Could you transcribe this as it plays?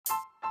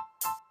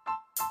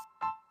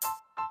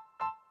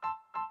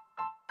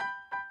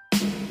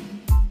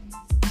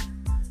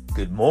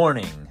good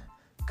morning,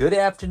 good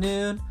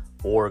afternoon,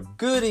 or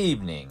good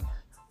evening.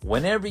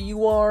 Whenever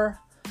you are,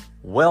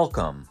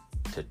 welcome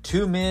to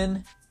Two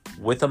Men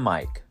with a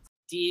Mic.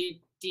 Dude.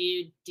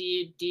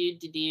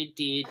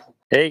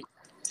 Hey,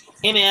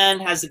 Hey man,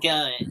 how's it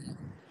going?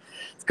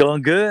 it's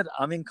going good.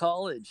 I'm in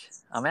college.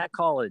 I'm at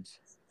college.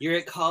 You're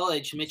at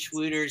college. Mitch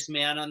Wooters,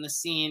 man on the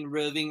scene,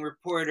 roving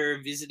reporter,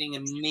 visiting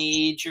a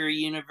major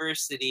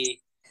university.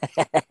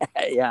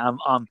 Yeah,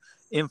 I'm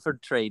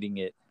infiltrating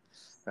it,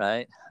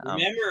 right?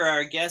 Remember,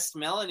 our guest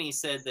Melanie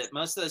said that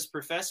most of those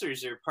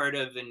professors are part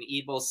of an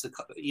evil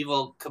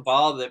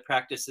cabal that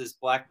practices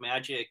black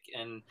magic,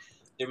 and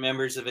they're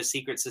members of a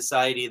secret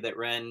society that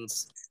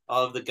runs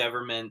all of the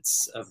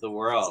governments of the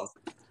world.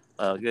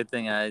 Well, good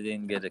thing I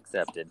didn't get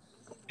accepted.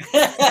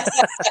 I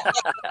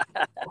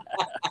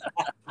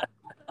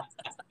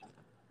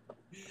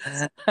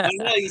don't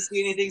know. You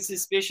see anything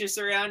suspicious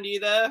around you,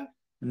 though?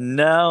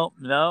 No.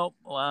 Well,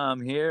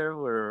 I'm here.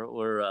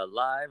 We're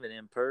live and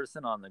in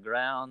person on the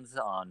grounds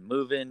on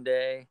move-in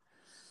day,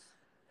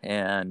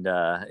 and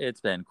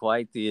it's been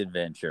quite the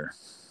adventure.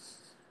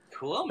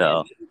 Cool,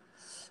 man.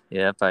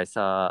 Yep, I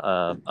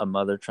saw a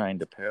mother trying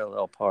to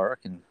parallel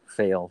park and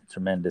fail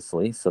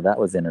tremendously, so that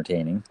was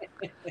entertaining.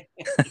 I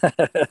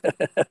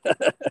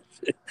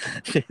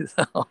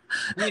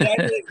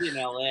live in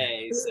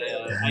LA,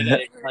 so I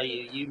gotta tell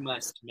you, you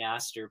must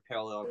master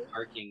parallel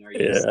parking, or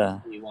you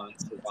simply won't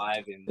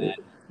survive in that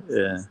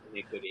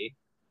iniquity.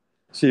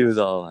 She was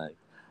all like,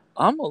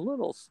 "I'm a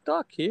little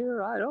stuck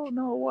here. I don't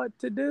know what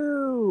to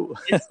do."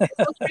 It's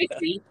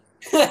tricky.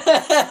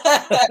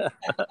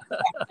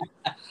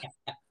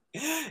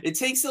 It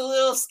takes a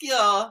little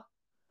skill.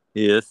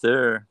 Yes,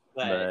 sir.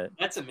 But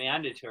that's a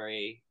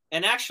mandatory.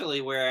 And actually,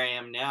 where I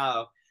am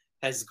now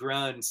has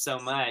grown so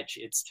much,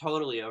 it's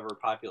totally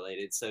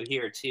overpopulated. So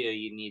here, too,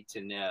 you need to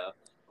know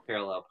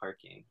parallel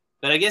parking.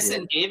 But I guess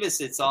in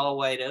Davis, it's all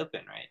wide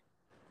open, right?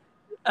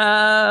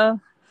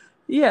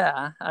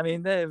 Yeah. I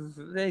mean,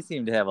 they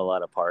seem to have a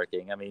lot of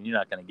parking. I mean, you're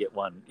not going to get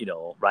one,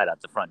 right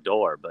out the front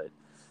door, but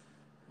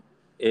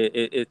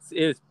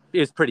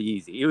it's pretty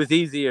easy. It was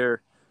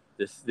easier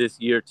this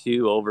year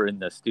too over in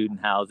the student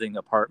housing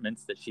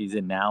apartments that she's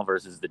in now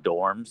versus the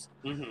dorms.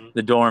 Mm-hmm.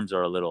 The dorms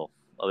are a little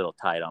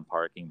tight on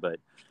parking, but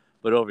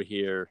over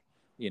here,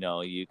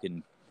 you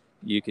can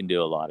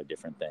do a lot of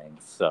different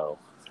things. So,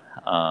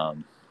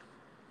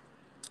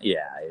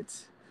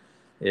 it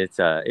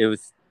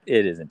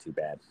isn't too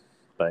bad,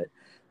 but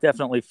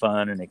definitely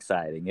fun and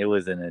exciting. It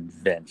was an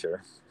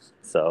adventure.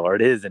 Or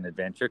it is an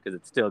adventure because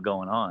it's still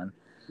going on.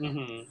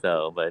 Mm-hmm.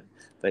 So, but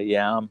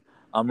yeah,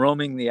 I'm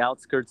roaming the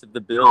outskirts of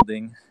the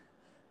building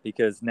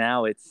because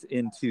now it's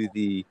into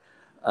the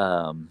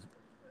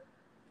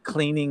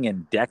cleaning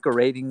and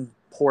decorating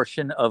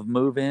portion of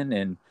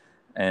move-in,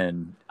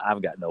 and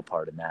I've got no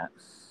part in that.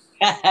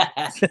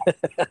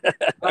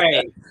 All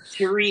right,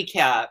 to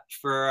recap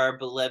for our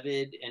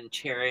beloved and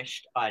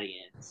cherished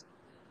audience,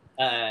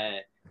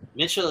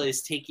 Mitchell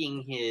is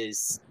taking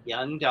his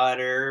young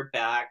daughter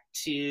back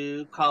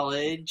to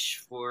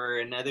college for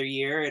another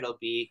year.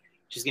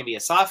 She's going to be a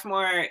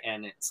sophomore,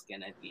 and it's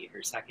going to be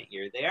her second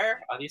year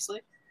there,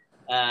 obviously.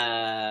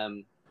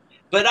 But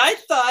I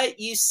thought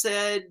you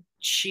said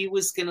she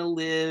was going to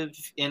live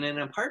in an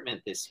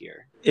apartment this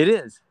year. It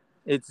is.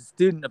 It's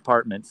student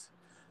apartments.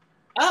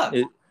 Oh.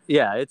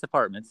 It's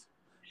apartments,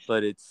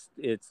 but it's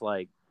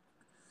like,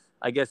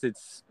 I guess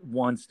it's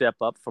one step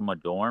up from a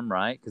dorm,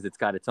 right? Because it's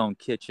got its own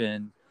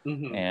kitchen.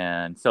 Mm-hmm.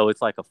 And so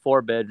it's like a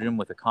 4-bedroom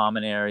with a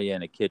common area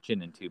and a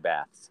kitchen and 2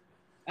 baths.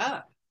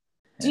 Ah.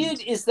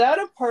 Dude, is that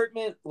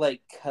apartment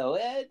like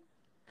co-ed?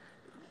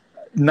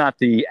 Not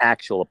the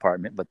actual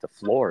apartment, but the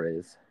floor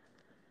is.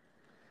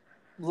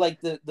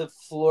 Like the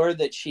floor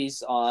that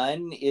she's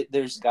on,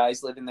 there's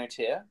guys living there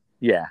too?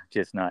 Yeah,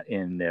 just not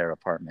in their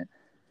apartment.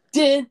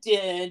 Dun,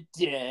 dun,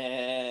 dun.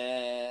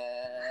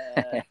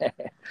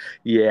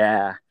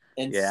 Yeah.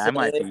 And yeah, so I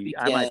might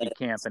be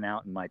camping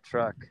out in my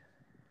truck.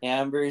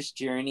 Amber's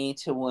journey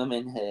to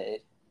womanhood.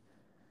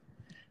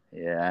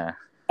 Yeah.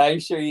 I'm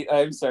sorry,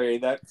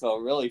 that fell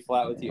really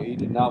flat with you. You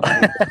did not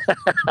want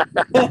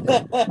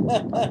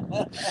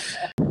to.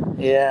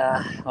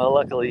 Yeah. Well,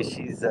 luckily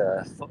she's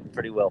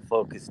pretty well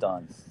focused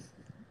on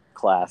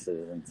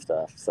classes and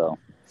stuff. So,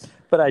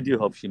 but I do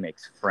hope she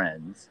makes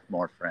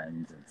more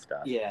friends and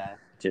stuff. Yeah.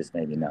 Just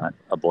maybe not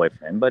a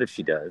boyfriend, but if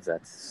she does,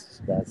 that's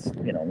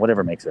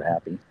whatever makes her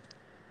happy.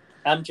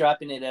 I'm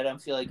dropping it. I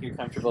don't feel like you're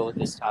comfortable with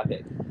this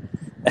topic.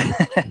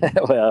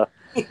 Well,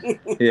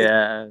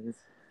 yeah,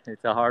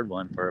 it's a hard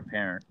one for a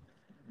parent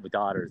with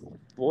daughters.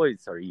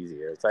 Boys are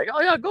easier. It's like, oh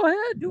yeah, go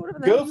ahead, do whatever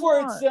the hell you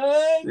want. Go for it,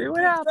 son. Good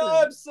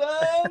job,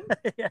 son.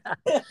 Yeah.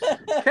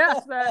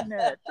 Cast that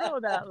net,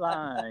 throw that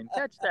line,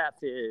 catch that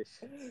fish.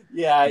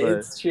 Yeah,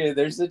 it's true.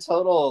 There's a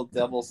total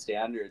double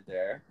standard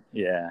there.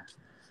 Yeah.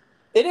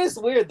 It is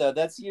weird though.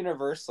 That's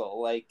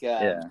universal. Like,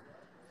 yeah.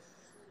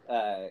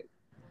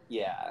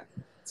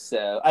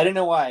 So I don't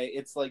know why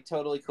it's like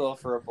totally cool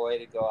for a boy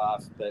to go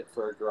off, but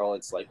for a girl,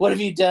 it's like, what have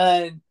you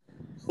done?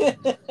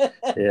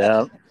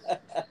 Yeah.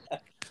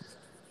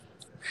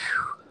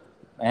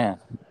 man,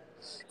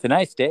 it's a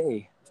nice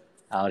day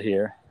out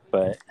here,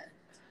 but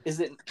Is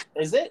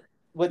it?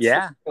 What's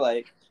yeah, the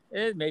like?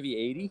 maybe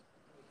 80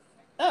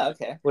 Oh,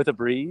 okay. with a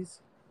breeze.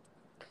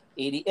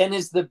 80. And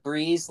is the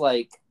breeze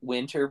like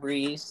winter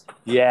breeze?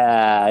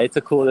 Yeah, it's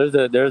a cool.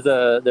 There's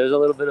a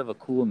little bit of a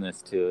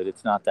coolness to it.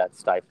 It's not that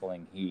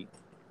stifling heat.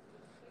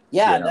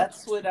 Yeah, You know?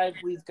 that's what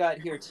we've got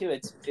here too.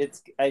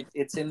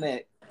 It's in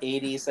the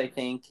 80s, I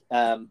think.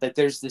 But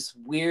there's this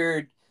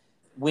weird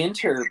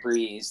winter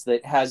breeze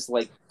that has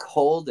like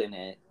cold in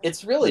it.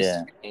 It's really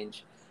Yeah.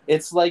 strange.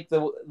 It's like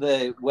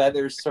the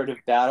weather's sort of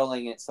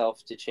battling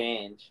itself to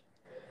change.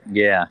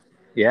 Yeah.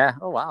 Yeah.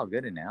 Oh wow,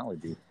 good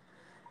analogy.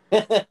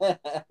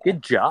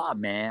 Good job,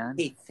 man.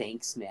 Hey,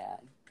 thanks, man.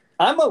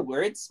 I'm a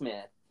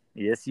wordsmith.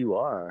 Yes, you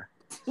are.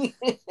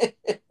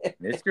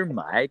 Mr.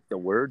 Mike, the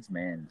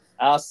wordsman.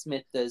 I'll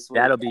smith those words.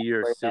 That'll be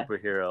your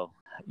superhero.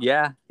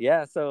 Yeah,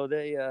 yeah. So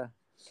they,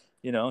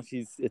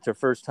 it's her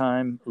first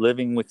time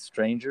living with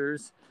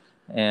strangers,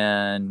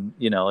 and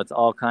it's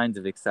all kinds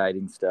of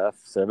exciting stuff.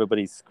 So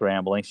everybody's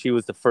scrambling. She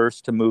was the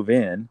first to move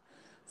in,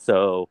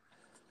 so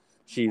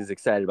she's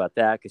excited about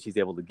that because she's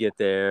able to get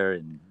there,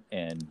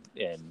 and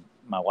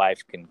my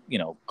wife can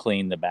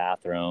clean the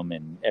bathroom,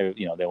 and they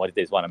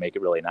just want to make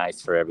it really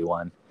nice for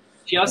everyone.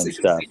 She also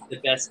gets the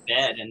best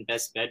bed and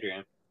best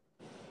bedroom.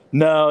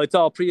 No, it's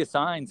all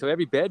pre-assigned. So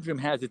every bedroom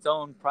has its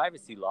own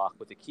privacy lock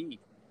with a key.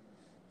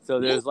 So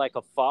there's like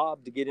a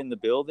fob to get in the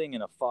building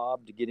and a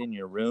fob to get in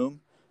your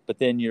room, but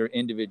then your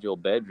individual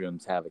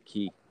bedrooms have a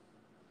key.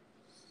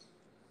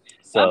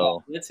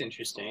 So that's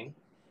interesting.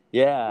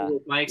 Yeah.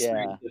 With my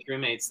experience with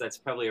roommates, that's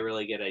probably a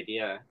really good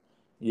idea.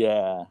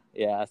 Yeah,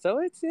 yeah. So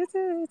it's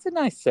a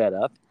nice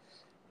setup,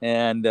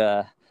 and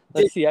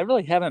let's see. I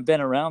really haven't been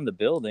around the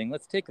building.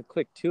 Let's take a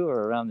quick tour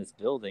around this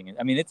building.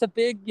 I mean, it's a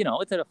big,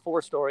 it's a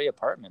 4-story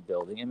apartment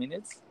building. I mean,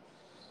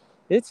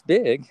 it's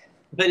big.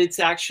 But it's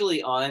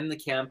actually on the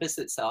campus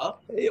itself?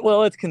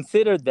 Well, it's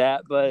considered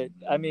that, but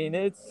I mean,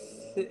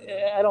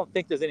 I don't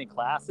think there's any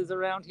classes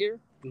around here.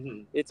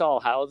 Mm-hmm. It's all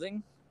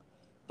housing,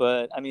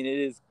 but I mean, it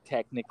is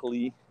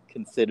technically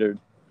considered,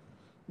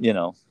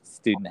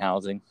 student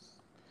housing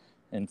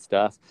and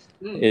stuff.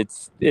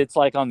 It's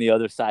like on the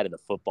other side of the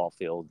football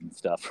field and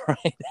stuff,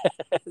 right?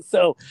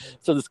 so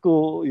the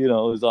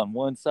school is on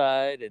one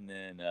side, and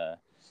then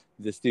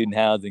the student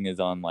housing is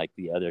on like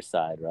the other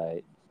side,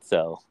 right?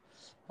 So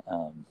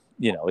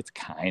it's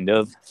kind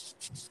of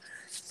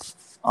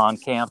on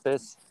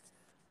campus,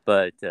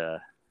 but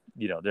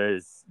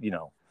there's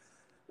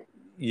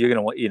you're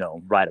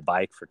gonna ride a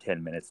bike for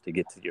 10 minutes to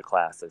get to your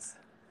classes.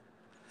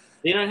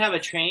 They don't have a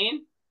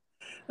train?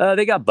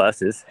 They got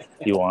buses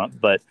if you want,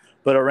 but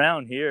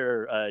around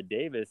here,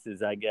 Davis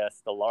is, I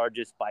guess, the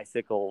largest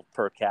bicycle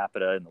per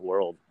capita in the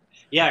world.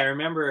 Yeah, I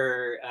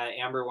remember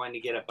Amber wanted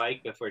to get a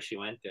bike before she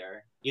went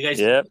there. You guys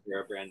did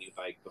her a brand new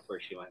bike before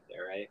she went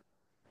there, right?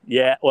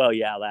 Yeah, well,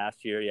 yeah,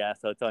 last year, yeah.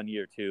 So it's on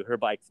year 2. Her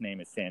bike's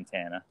name is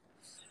Santana.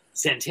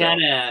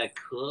 Santana, so.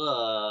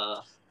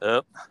 Cool.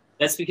 Yep.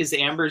 That's because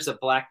Amber's a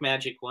black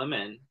magic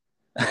woman.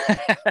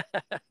 To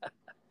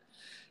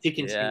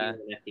continue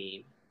the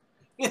theme.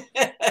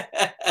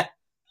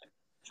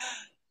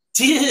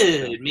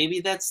 Dude,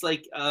 maybe that's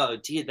like, oh,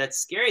 dude, that's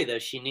scary though.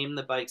 She named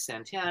the bike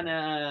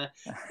Santana.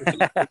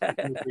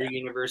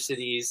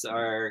 Universities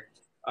are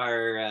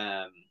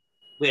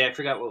wait, I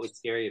forgot what was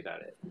scary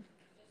about it.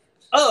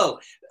 Oh,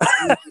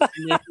 and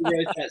then she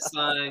wrote that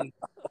song,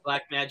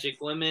 Black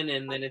Magic Woman,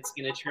 and then it's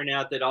going to turn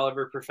out that all of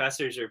her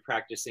professors are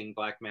practicing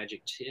black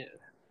magic too.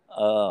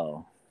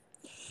 Oh.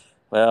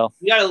 Well,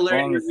 you got to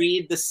learn to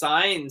read the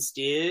signs,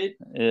 dude.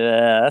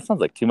 Yeah, that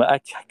sounds like too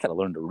much. I got to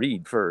learn to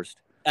read first.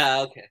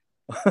 Okay.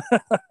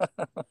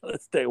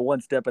 Let's take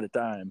one step at a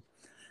time.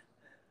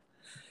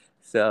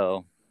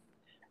 So.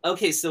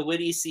 Okay, so what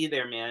do you see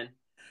there, man?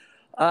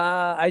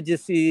 I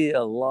just see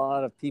a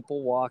lot of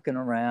people walking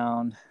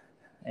around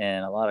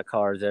and a lot of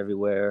cars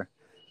everywhere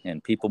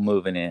and people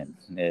moving in.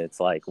 It's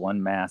like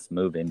one mass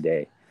move-in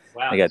day.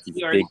 Wow. They got these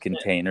big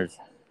containers.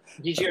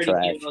 Did you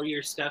already get all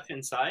your stuff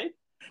inside?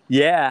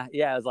 Yeah.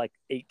 It was like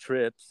 8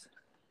 trips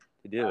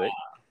to do it.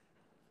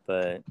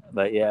 But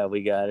yeah,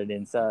 we got it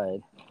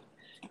inside.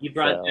 You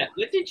brought that.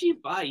 What did you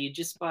buy? You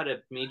just bought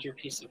a major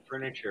piece of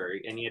furniture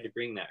and you had to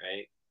bring that,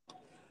 right?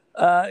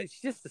 It's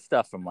just the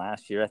stuff from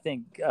last year. I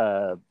think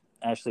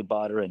Ashley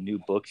bought her a new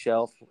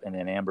bookshelf, and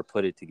then Amber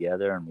put it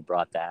together, and we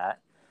brought that.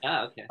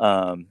 Oh, okay.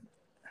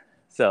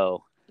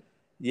 So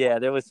yeah,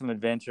 there was some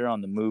adventure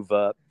on the move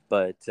up,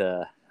 but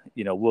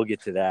we'll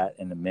get to that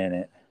in a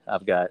minute.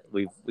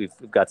 We've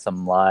got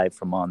some live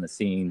from on the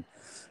scene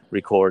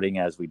recording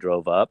as we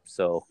drove up,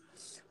 so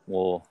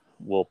we'll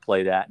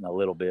play that in a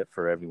little bit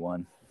for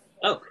everyone.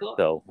 Oh, cool.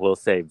 So we'll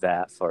save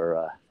that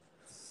for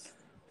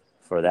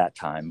that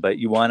time. But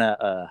you want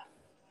to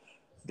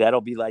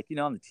that'll be like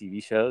on the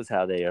TV shows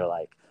how they are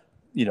like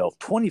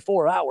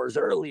 24 hours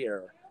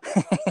earlier.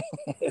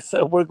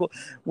 So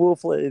we'll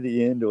play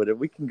the end or whatever.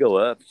 We can go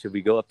up. Should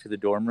we go up to the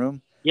dorm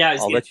room? Yeah,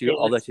 I'll let you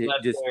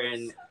just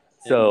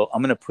So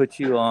I'm gonna put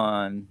you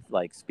on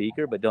like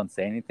speaker, but don't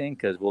say anything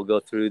because we'll go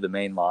through the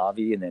main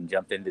lobby and then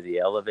jump into the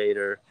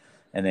elevator,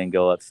 and then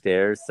go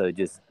upstairs. So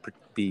just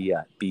be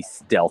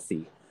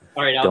stealthy.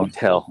 All right.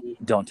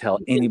 Don't tell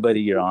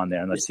anybody you're on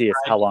there, and let's see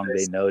how long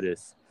they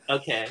notice.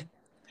 Okay.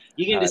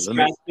 You can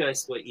describe to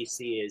us what you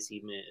see as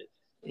you move.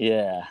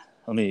 Yeah.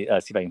 Let me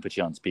see if I can put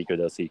you on speaker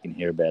though, so you can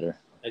hear better.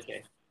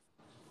 Okay.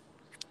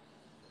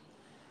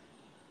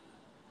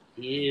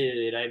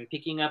 Dude, I'm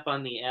picking up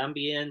on the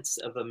ambience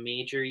of a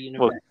major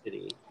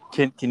university.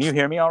 Well, can you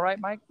hear me all right,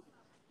 Mike?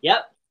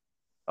 Yep.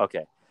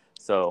 Okay.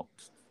 So,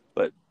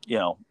 but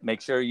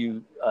make sure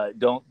you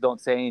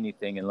don't say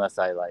anything unless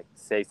I like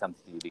say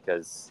something to you,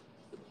 because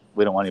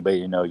we don't want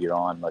anybody to know you're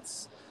on.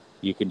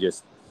 You can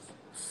just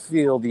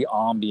feel the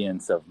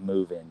ambience of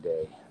move-in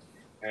day.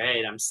 All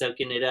right, I'm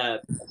soaking it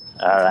up.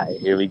 All right,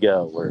 here we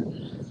go.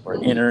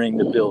 We're entering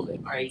the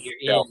building. All right, you're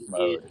Stealth in,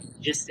 mode.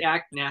 dude. Just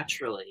act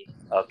naturally.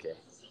 Okay,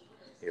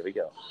 here we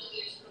go.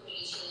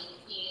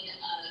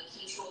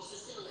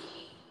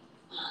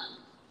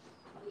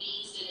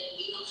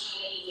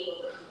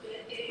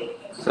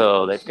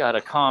 So they've got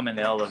a common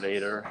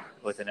elevator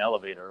with an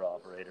elevator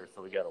operator,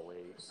 so we gotta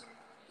wait.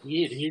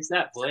 Dude, who's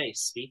that voice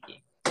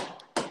speaking?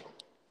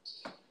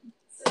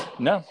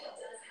 No.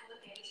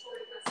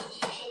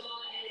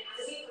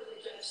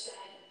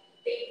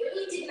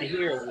 I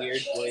hear a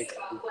weird voice.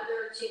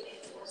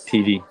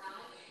 TV.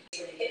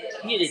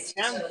 Dude, it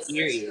sounds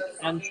eerie. It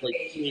sounds like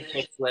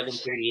THX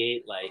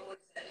 1138, like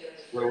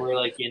where we're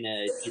like in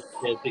a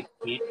dystopic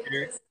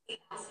future,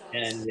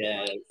 and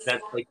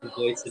that's like the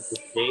voice of the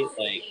state,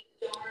 like,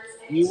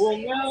 you will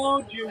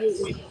now do what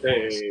we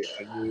say,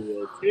 and we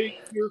will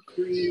take your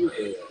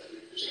freedom.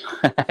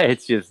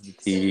 It's just the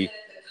TV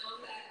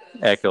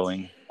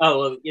echoing. Oh,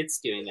 well, it's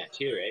doing that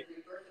too, right?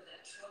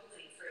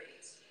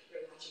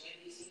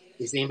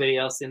 Is anybody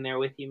else in there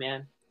with you,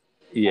 man?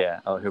 Yeah.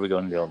 Oh, here we go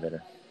in the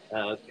elevator.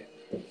 Oh, okay.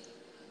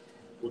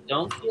 Well,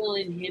 don't feel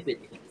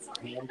inhibited.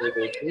 Remember,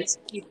 they're just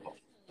people.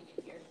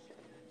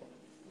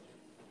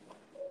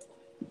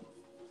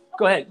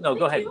 Go ahead. No,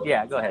 go ahead.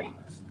 Yeah, go ahead.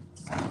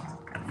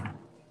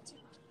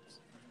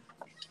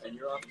 And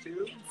you're off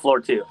to? Floor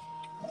 2.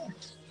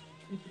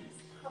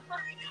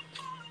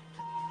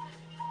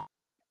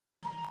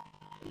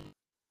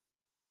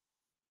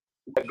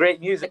 Great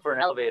music for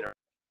an elevator.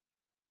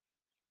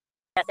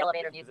 Best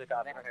elevator music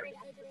I've ever heard.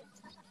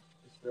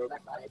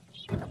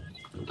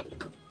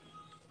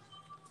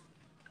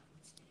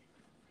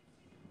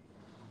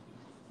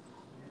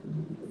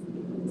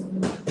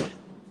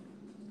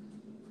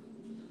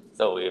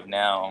 So we have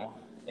now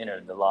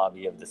entered the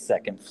lobby of the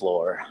second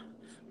floor.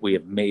 We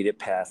have made it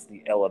past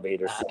the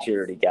elevator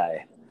security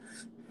guy.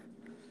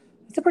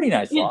 It's a pretty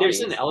nice lobby.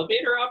 There's an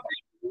elevator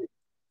operator?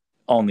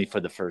 Only for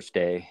the first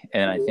day.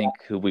 And I think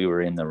who we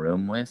were in the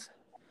room with,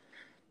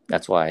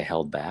 that's why I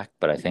held back.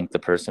 But I think the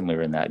person we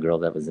were in, that girl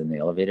that was in the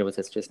elevator with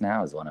us just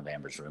now, is one of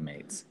Amber's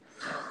roommates.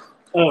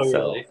 Oh,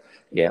 so, really?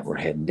 Yeah, we're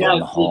heading down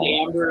the hall.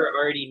 Did Amber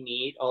already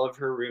meet all of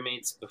her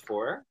roommates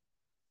before?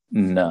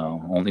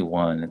 No, only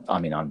one. I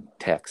mean, on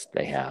text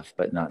they have,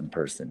 but not in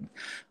person.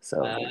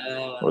 So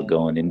we're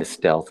going into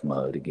stealth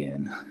mode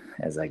again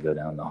as I go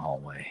down the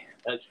hallway.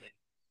 Okay.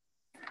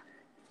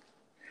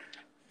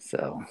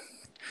 So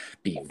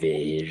be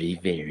very,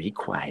 very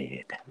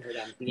quiet.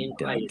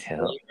 Don't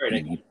tell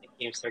any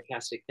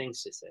sarcastic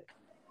things to say.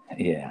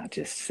 Yeah,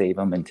 just save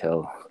them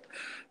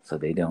so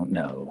they don't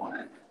know.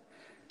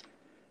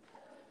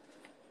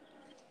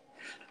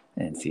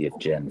 And see if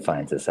Jen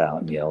finds us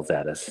out and yells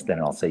at us. Then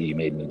I'll say you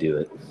made me do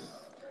it.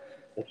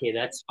 Okay,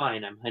 that's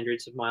fine. I'm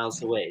hundreds of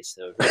miles away,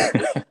 so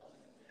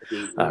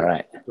all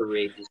right. The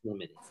rage is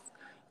limited.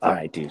 All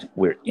right, dude.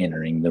 We're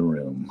entering the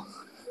room.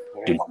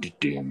 Right.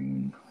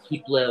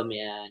 Keep low,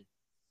 man.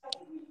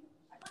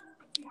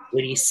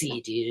 What do you see,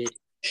 dude?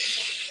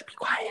 Shh, be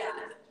quiet.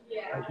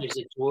 Oh, there's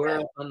a door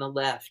up on the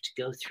left.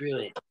 Go through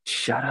it.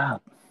 Shut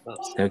up. Oh,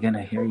 they're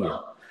gonna hear you.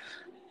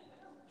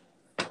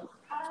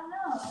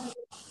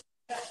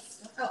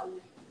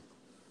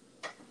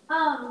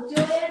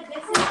 Julia,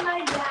 this is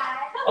my dad.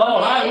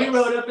 Oh, hi. We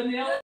rode up in the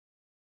elevator.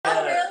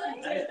 Oh,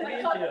 really? Nice to meet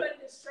you.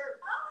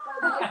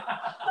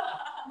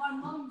 My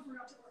mom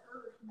forgot to wear her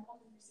mom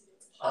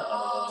receipt.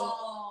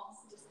 Uh-oh.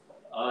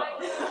 I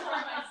did for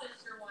my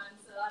sister one,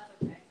 so that's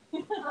okay.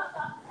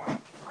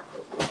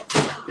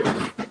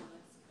 Good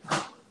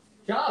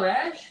job,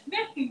 Ash.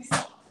 Thanks.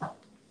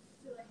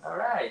 All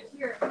right.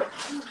 Here,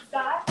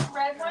 that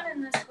red one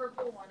and this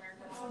purple one are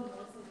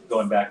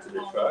Going back to the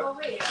truck. Oh,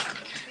 wait.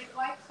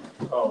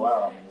 Oh,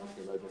 wow.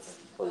 I guess I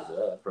can close it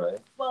up, right?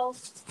 Well,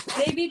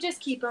 maybe just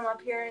keep them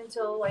up here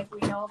until, like, we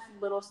know if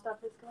little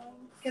stuff is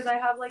going. Because I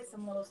have, like,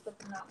 some little stuff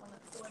in that one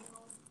that's going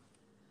on.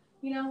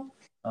 You know?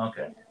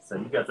 Okay. So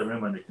you got the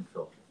room under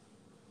control.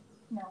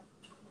 No.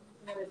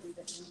 I gotta do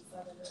the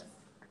inside of it.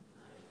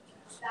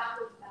 That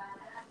was bad.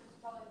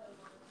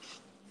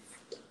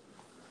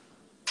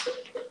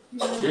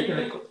 You're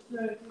gonna...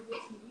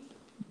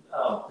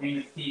 Oh, clean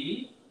the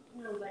TV?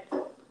 No, like...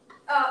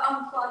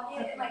 unplug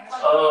it and, like...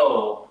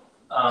 Oh.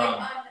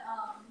 Like,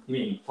 You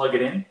mean plug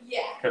it in? Yeah.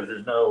 Because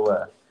there's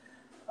no.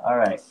 All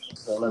right.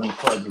 So let me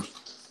plug the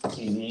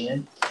TV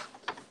in.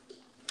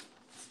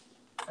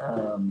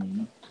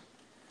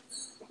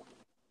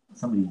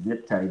 Somebody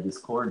zip tied this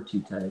cord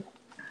too tight.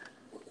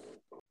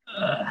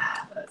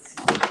 Let's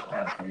see.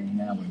 Okay,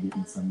 now we're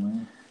getting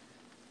somewhere.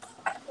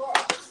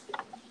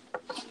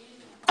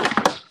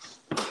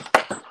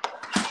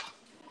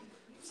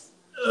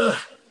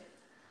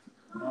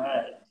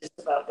 Alright, just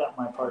about got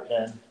my part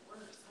done.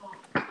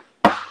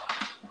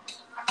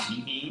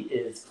 TV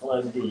is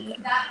plugged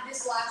in.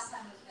 This last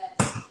time was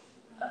better.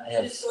 I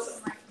have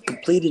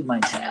completed my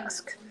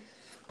task.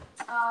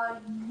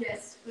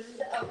 Yes. Was it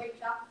the okay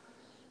shop?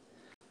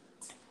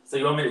 So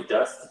you want me to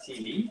dust the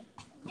TV?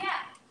 Yeah.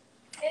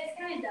 It's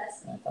kind of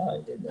dusty. I thought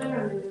I did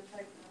that.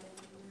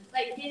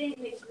 Like getting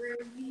the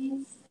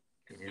groovies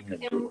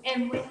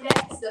and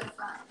Windex the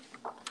front.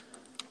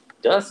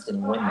 Dust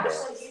and Windex.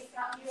 Actually,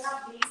 you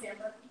have these here,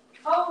 but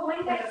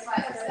Windex is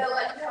the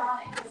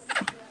electronics.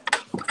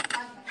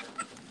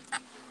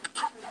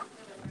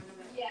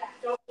 Yeah.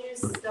 Don't use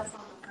stuff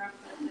on the front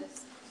like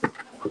this.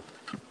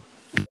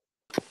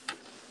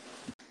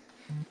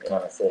 You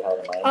want to say hi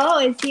to Mike? Oh,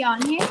 is he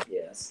on here?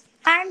 Yes.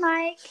 Hi,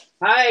 Mike.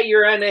 Hi,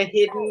 you're on a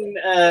hidden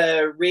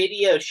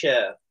radio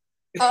show.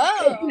 I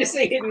was Oh. gonna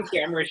say hidden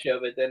camera show,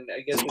 but then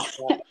I guess it's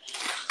not.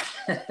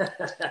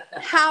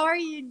 How are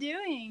you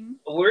doing?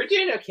 We're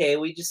doing okay.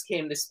 We just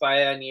came to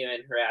spy on you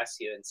and harass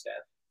you and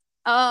stuff.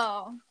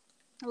 Oh,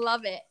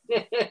 love it.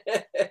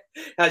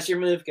 How's your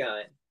move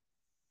going?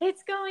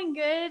 It's going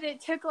good.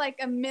 It took like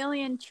a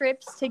million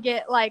trips to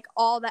get like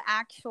all the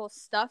actual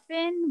stuff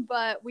in,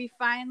 but we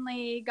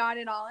finally got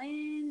it all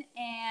in.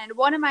 And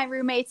one of my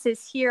roommates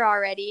is here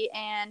already,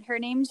 and her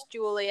name's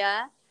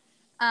Julia.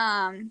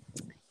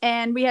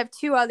 And we have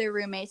two other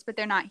roommates, but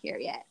they're not here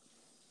yet.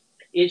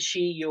 Is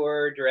she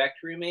your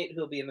direct roommate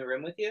who'll be in the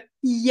room with you?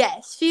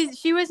 Yes,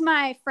 she was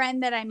my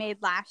friend that I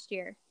made last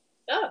year.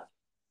 Oh.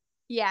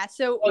 Yeah,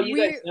 so Oh, you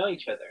guys know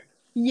each other.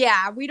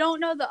 Yeah, we don't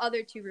know the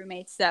other two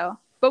roommates though,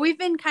 but we've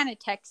been kind of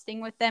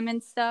texting with them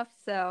and stuff.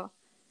 So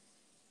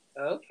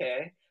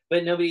Okay,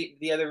 but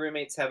the other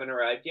roommates haven't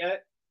arrived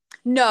yet.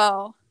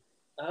 no,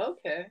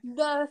 Okay.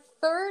 the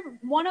third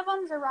one of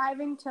them's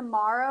arriving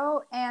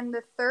tomorrow, and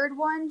the third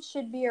one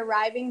should be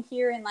arriving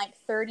here in like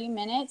 30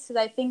 minutes.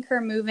 Because I think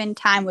her move-in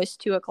time was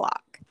 2:00.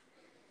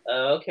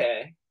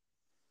 Okay.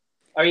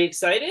 Are you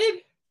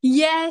excited?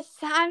 Yes,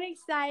 I'm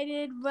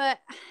excited, but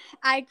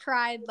I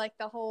cried like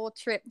the whole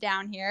trip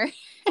down here.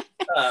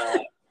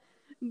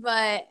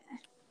 But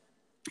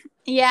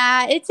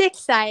yeah, it's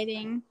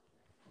exciting.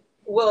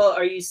 Well,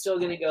 are you still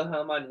gonna go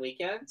home on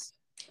weekends?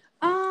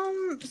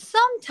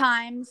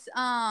 Sometimes,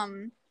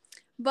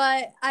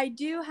 but I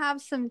do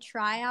have some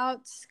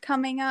tryouts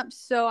coming up,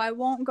 so I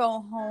won't go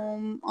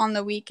home on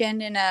the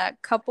weekend in a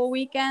couple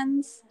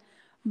weekends,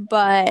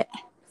 but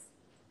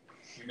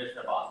You're missing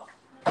a ball.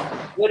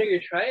 What are your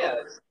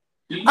tryouts?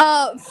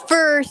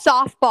 for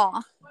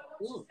softball,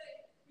 Ooh.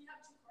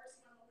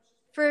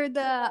 for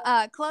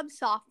the club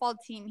softball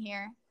team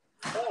here.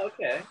 Oh,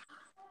 okay.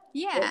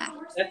 Yeah.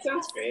 That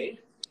sounds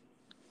great.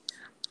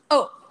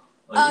 Oh,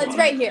 it's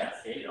right here.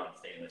 Cascade on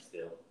stainless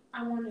steel.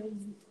 I wanted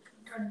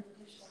to turn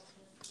the dishwasher.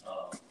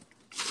 Oh.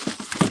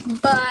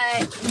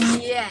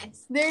 But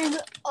yes, there's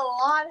a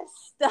lot of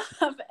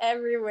stuff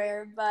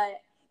everywhere,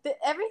 but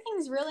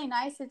everything's really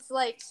nice. It's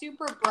like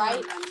super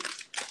bright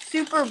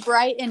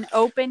and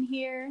open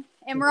here,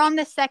 and we're on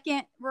the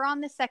second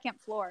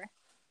floor.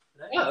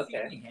 Oh,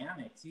 okay. Any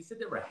hammocks? You said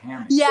there were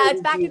hammocks. Yeah,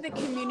 it's back at the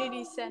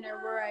community center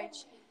where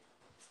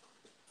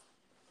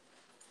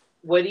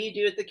What do you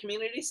do at the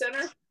community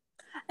center?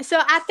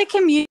 So at the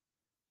community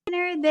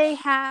center, they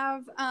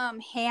have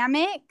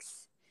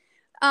hammocks.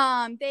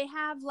 They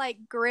have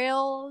like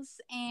grills,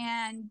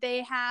 and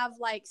they have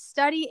like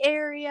study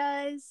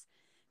areas.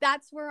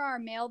 That's where our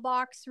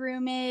mailbox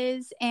room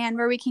is, and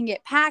where we can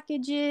get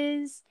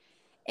packages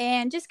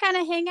and just kind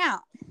of hang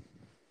out.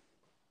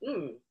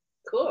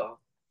 Cool.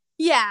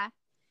 Yeah,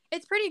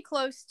 it's pretty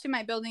close to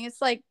my building.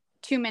 It's like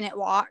 2-minute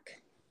walk.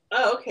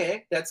 Oh,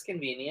 okay. That's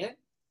convenient.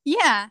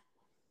 Yeah.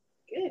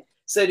 Good.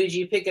 So did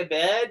you pick a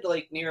bed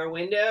like near a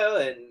window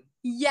and?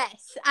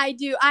 Yes, I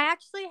do. I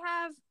actually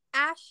have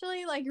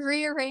Ashley like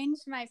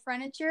rearranged my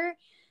furniture.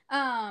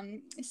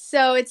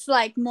 So it's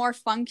like more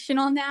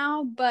functional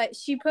now, but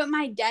she put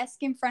my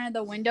desk in front of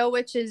the window,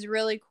 which is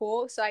really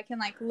cool. So I can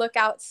like look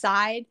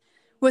outside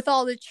with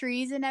all the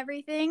trees and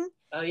everything.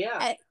 Oh,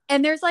 yeah.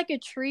 And there's like a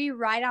tree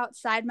right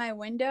outside my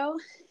window.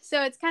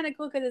 So it's kind of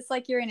cool because it's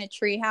like you're in a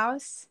tree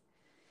house.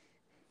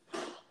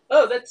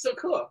 Oh, that's so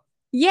cool.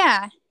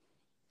 Yeah.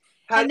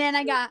 And then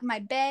I got my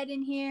bed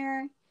in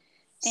here.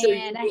 So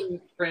and you've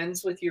been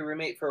friends with your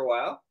roommate for a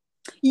while?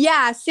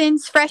 Yeah,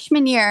 since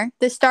freshman year,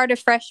 the start of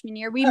freshman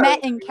year. We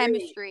met in really?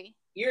 chemistry.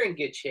 You're in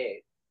good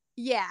shape.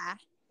 Yeah.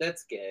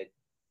 That's good.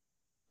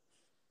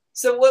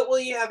 So what will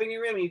you have in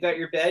your room? You got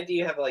your bed? Do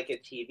you have like a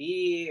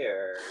TV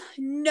or?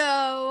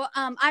 No,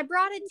 I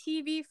brought a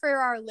TV for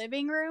our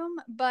living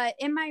room, but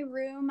in my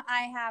room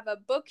I have a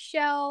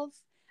bookshelf,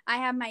 I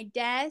have my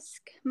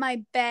desk,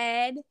 my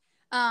bed,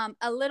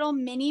 a little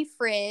mini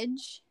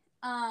fridge,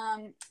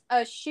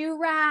 a shoe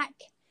rack,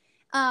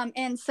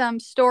 and some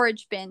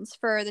storage bins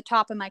for the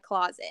top of my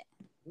closet.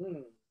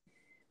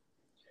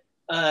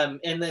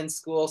 And then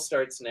school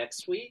starts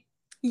next week?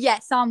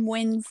 Yes, on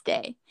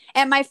Wednesday.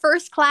 And my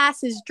first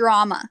class is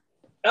drama.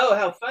 Oh,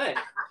 how fun.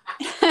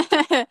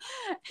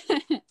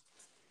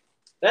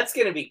 That's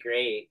going to be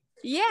great.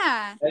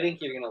 Yeah. I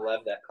think you're going to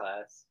love that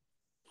class.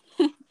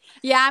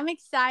 Yeah, I'm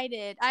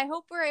excited. I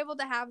hope we're able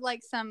to have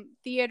like some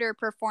theater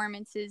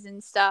performances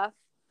and stuff.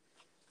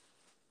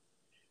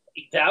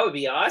 That would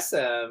be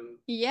awesome.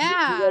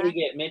 Yeah. You got to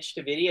get Mitch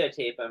to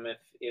videotape them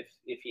if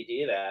you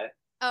do that.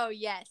 Oh,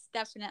 yes,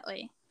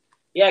 definitely.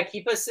 Yeah,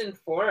 keep us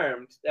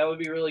informed. That would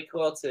be really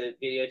cool to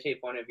videotape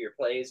one of your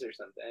plays or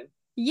something.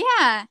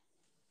 Yeah,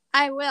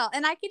 I will.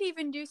 And I could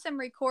even do some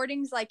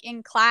recordings like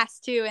in class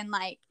too and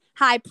like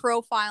high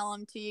profile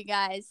them to you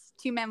guys.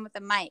 2 men with a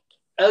mic.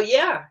 Oh,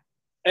 yeah.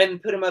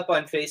 And put them up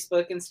on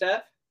Facebook and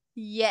stuff?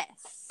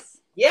 Yes.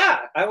 Yeah,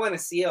 I want to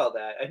see all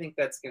that. I think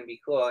that's going to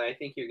be cool. And I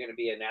think you're going to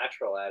be a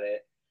natural at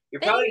it.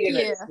 You're probably going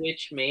to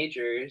switch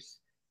majors.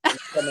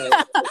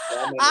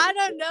 I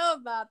don't know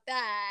about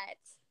that.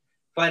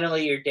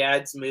 Finally, your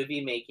dad's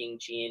movie making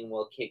gene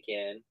will kick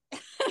in.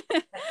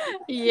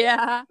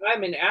 Yeah.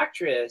 I'm an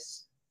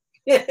actress.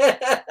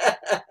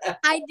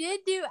 I did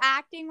do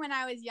acting when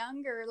I was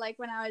younger, like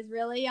when I was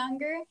really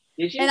younger.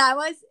 Did you? And I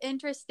was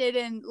interested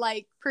in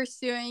like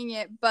pursuing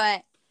it,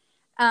 but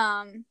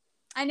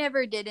I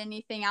never did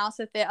anything else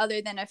with it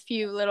other than a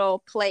few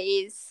little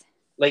plays.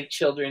 Like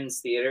children's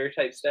theater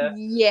type stuff?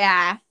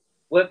 Yeah.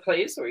 What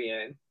plays were you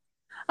in?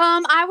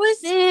 I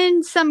was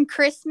in some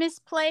Christmas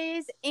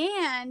plays,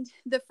 and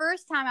the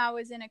first time I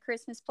was in a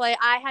Christmas play,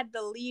 I had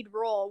the lead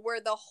role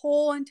where the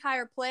whole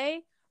entire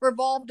play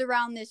revolved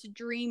around this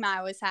dream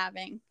I was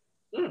having.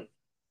 So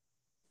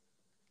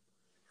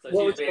she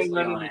was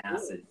basically on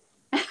acid.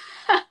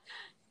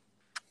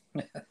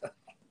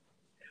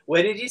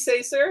 What did you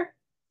say, sir?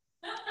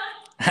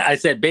 I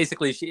said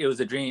basically it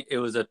was a dream. It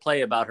was a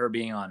play about her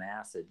being on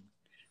acid.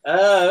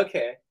 Oh,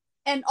 okay.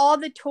 And all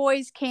the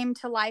toys came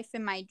to life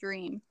in my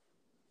dream.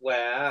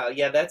 Wow.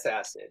 Yeah, that's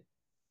acid.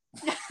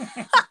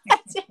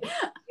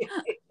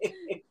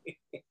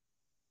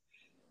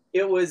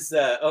 It was,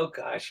 oh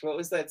gosh, what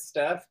was that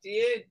stuff? Do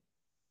you,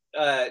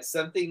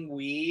 something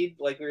weed,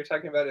 like we were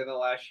talking about in the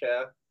last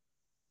show?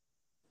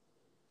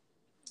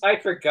 I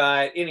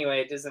forgot.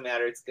 Anyway, it doesn't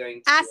matter. It's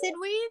going to acid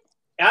weed?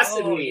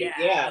 Acid weed,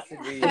 yeah. Acid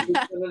weed.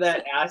 Some of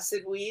that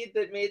acid weed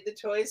that made the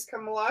toys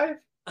come alive?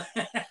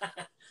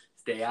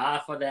 Stay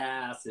off of the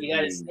acid. You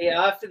gotta stay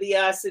off of the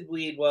acid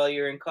weed while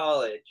you're in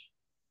college.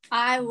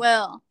 I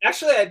will.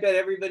 Actually, I bet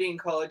everybody in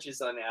college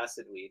is on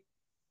acid weed.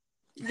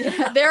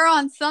 They're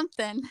on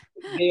something.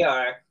 They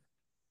are.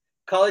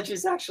 College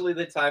is actually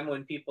the time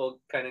when people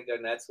kind of go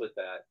nuts with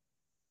that.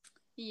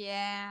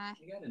 Yeah.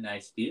 You got a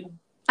nice view.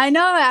 I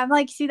know. I'm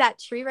like, see that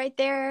tree right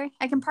there?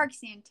 I can park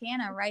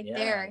Santana right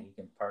there. You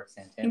can park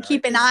Santana. And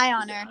keep an eye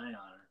on her.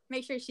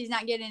 Make sure she's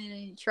not getting in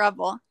any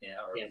trouble. Yeah,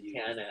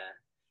 Santana.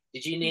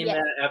 Did you name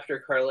that after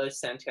Carlos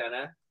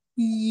Santana?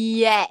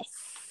 Yes.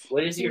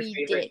 What is your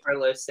favorite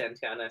Carlos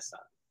Santana song?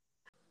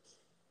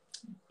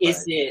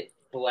 Is it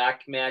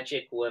Black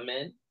Magic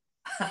Woman?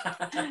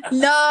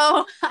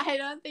 No, I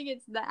don't think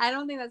it's that. I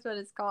don't think that's what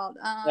it's called.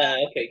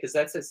 Okay,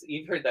 because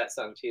you've heard that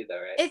song too, though,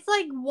 right? It's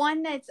like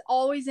one that's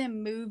always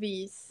in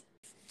movies.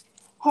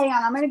 Hang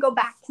on, I'm gonna go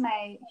back to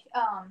my.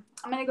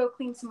 I'm gonna go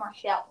clean some more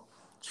shelves.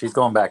 She's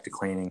going back to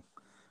cleaning.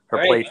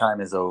 Her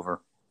playtime is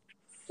over.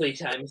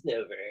 Playtime is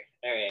over.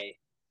 All right.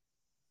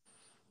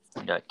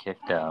 Got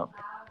kicked out.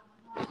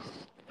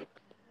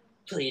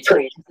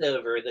 Playtime is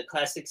over. The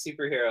classic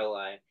superhero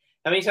line.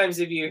 How many times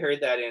have you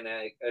heard that in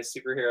a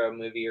superhero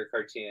movie or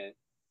cartoon?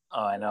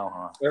 Oh, I know,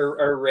 huh?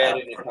 Or read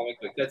in a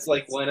comic book. That's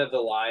like one of the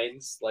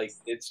lines. Like,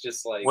 it's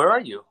just like... Where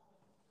are you?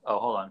 Oh,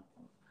 hold on.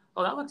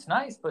 Oh, that looks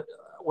nice, but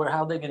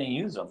how are they going to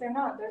use them? They're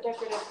not. They're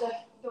decorative.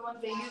 The ones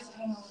they use to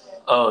hang over there.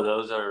 Oh,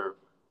 those are...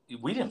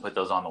 We didn't put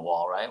those on the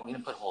wall, right? We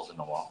didn't put holes in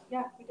the wall.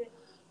 Yeah, we did.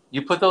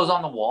 You put those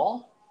on the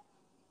wall?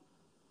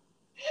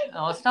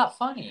 No, it's not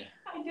funny.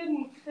 I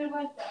didn't. They're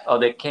like that. Oh,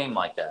 they came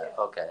like that.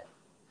 Okay.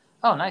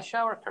 Oh, nice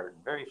shower curtain.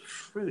 Very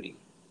fruity.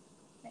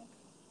 Thanks.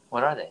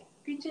 What are they?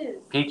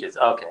 Peaches. Peaches.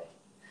 Okay.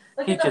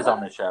 Look Peaches on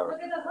the shower.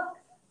 Look at the hooks.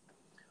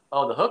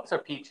 Oh, the hooks are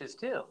peaches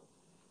too.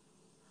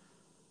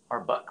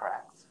 Or butt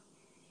cracks.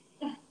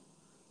 One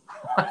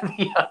or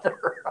the other.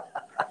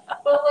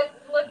 Well,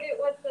 look at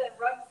what the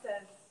rug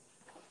says.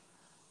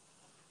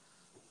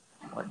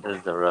 What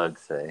does the rug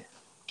say?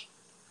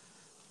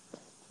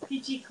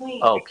 Peachy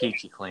clean. Oh,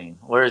 peachy clean.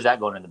 Where is that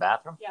going, in the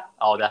bathroom? Yeah.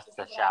 Oh, that's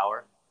the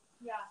shower?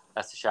 Yeah.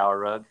 That's the shower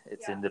rug?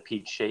 It's Yeah. in the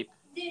peach shape?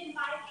 Did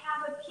Mike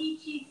have a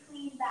peachy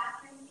clean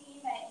bathroom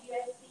theme at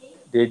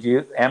USC? Did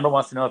you? Amber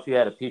wants to know if you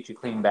had a peachy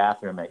clean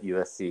bathroom at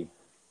USC.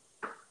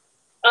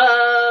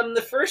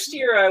 The first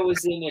year I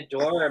was in a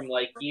dorm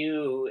like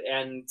you,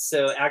 and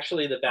so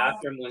actually the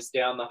bathroom was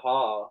down the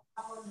hall.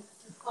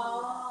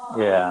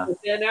 Yeah. But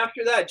then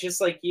after that,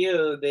 just like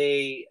you,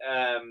 they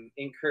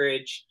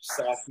encouraged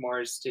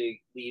sophomores to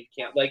leave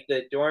camp. Like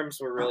the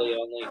dorms were really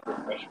only for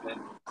freshmen.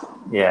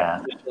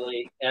 Yeah.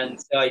 Usually. And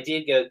so I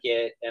did go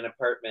get an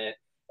apartment.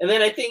 And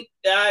then I think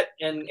that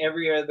and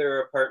every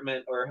other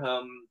apartment or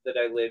home that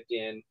I lived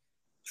in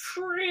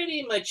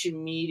pretty much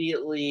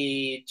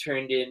immediately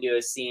turned into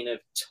a scene of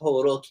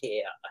total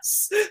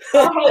chaos,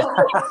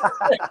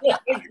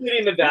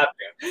 including the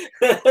bathroom.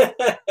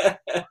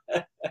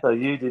 So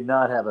you did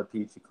not have a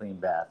peachy clean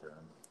bathroom.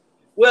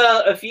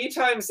 Well, a few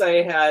times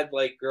I had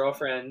like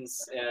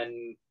girlfriends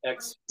and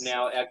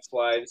now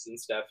ex-wives and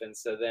stuff, and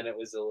so then it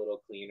was a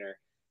little cleaner.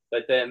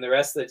 But then the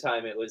rest of the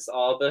time it was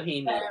all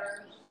bohemian.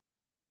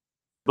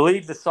 I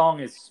believe the song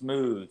is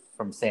Smooth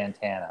from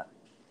Santana.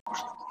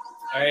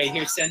 All right,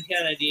 here's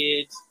Santana,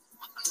 dude.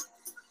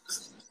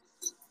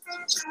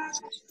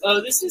 Oh,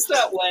 this is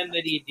that one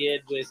that he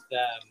did with,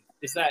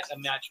 is that a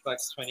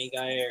Matchbox 20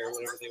 guy or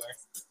whatever they were?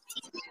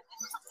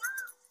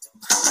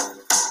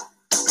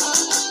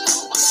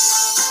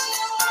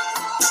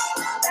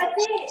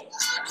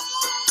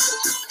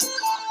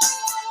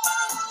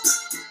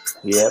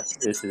 Yep,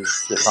 this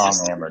is the song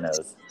Amber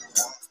knows.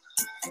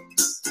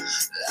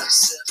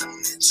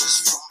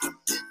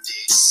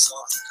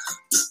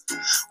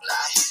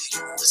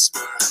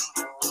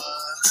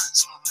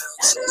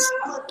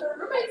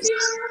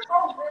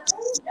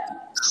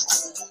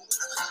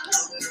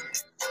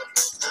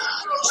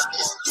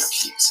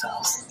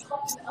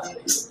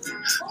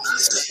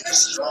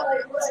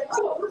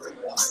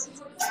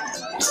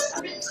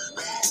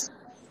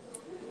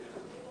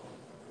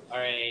 All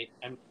right,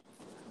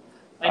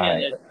 I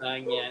know that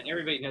song, yeah.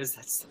 Everybody knows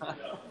that song.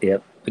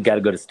 Yep, we got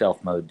to go to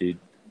stealth mode, dude.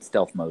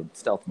 Stealth mode.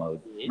 Stealth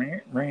mode.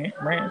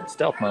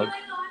 Stealth mode.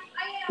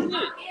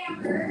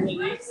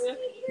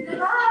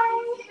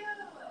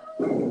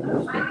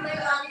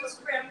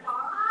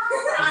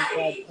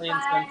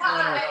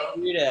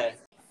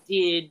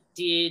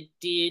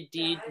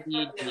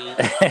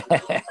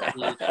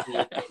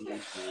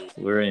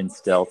 We're in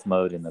stealth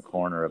mode in the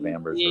corner of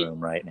Amber's room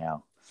right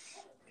now.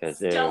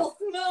 Stealth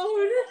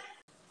mode.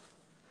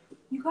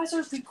 You guys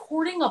are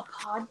recording a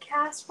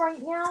podcast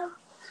right now?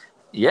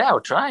 Yeah,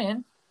 we're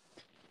trying.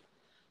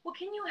 Well,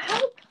 can you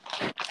help?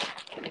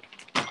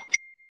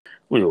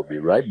 We will be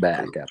right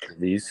back after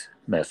these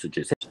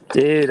messages.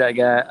 Dude, I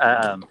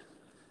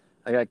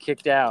got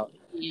kicked out.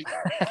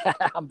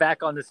 I'm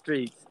back on the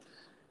streets.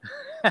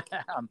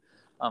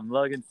 I'm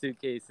lugging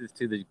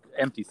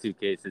empty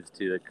suitcases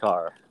to the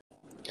car.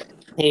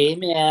 Hey,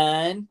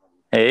 man.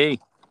 Hey,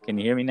 can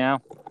you hear me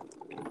now?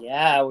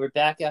 Yeah, we're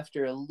back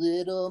after a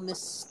little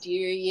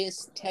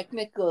mysterious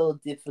technical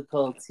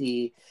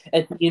difficulty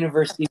at the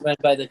university run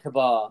by the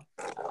Cabal.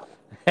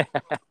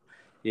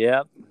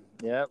 Yep.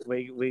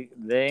 We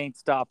they ain't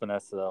stopping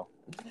us though.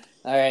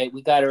 All right,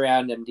 we got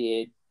around them,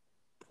 dude.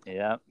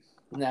 Yep.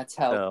 And that's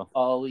how it'll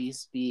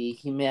always be.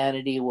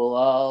 Humanity will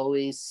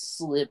always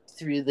slip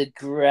through the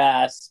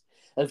grasp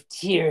of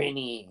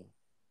tyranny.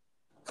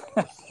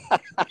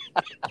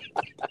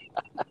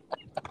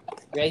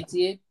 Right,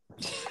 dude?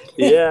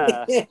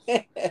 Yeah.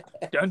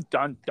 Dun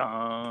dun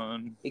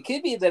dun. It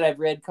could be that I've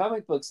read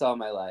comic books all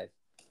my life.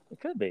 It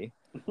could be.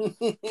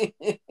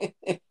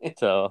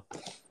 So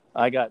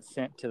I got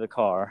sent to the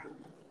car.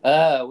 What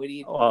are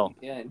you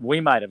doing?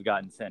 We might have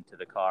gotten sent to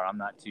the car. I'm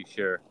not too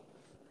sure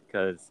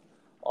because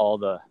all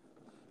the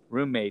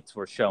roommates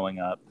were showing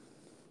up.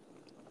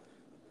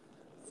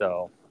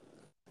 So.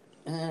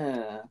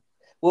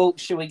 Well,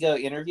 should we go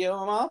interview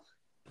them all?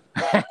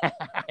 I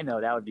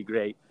know, that would be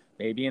great.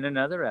 Maybe in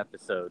another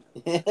episode.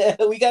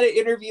 We got to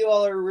interview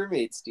all our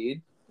roommates,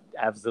 dude.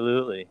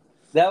 Absolutely.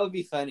 That would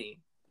be funny.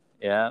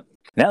 Yeah.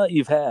 Now that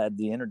you've had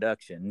the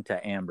introduction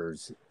to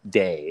Amber's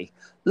day,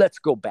 let's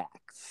go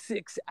back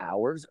 6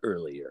 hours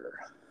earlier.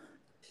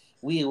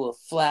 We will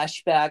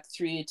flash back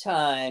through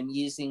time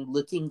using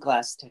looking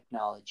glass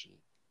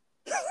technology.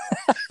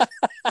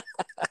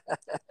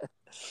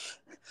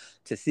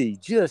 To see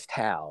just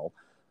how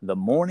the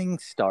morning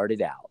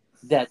started out.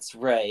 That's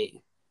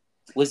right.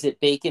 Was it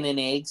bacon and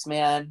eggs,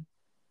 man?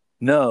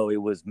 No,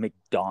 it was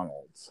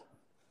McDonald's.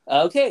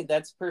 Okay,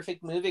 that's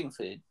perfect moving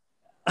food.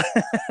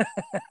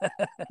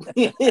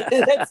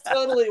 That's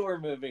totally we're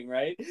moving,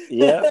 right?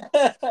 Yeah,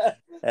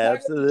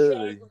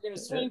 absolutely. We're going to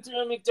swing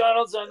through a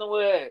McDonald's on the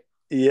way.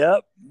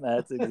 Yep,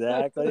 that's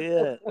exactly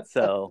it.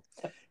 So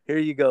here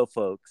you go,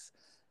 folks.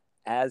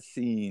 As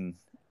seen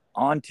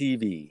on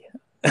TV.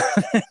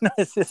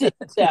 6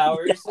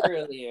 hours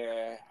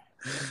earlier.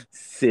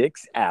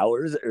 6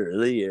 hours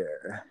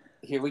earlier.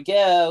 Here we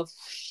go.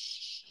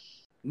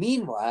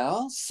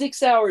 Meanwhile,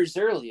 6 hours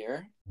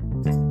earlier.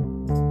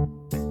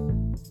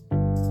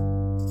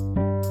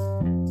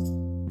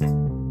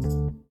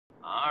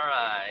 All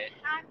right.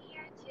 I'm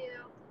here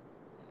too.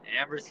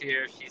 Amber's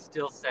here. She's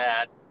still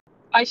sad.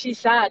 Why she's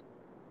sad?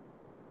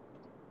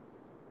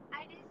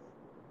 I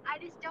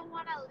just don't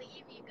want to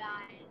leave you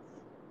guys.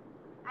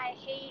 I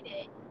hate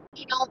it.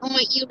 We don't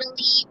want you to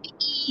leave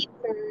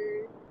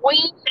either.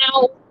 We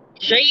know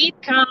she's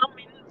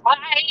coming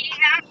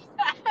back.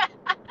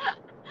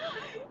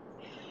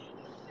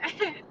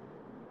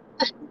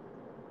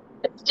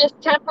 It's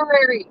just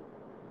temporary.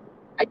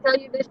 I tell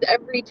you this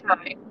every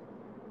time.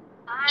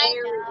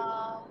 I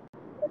know.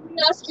 Let me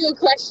ask you a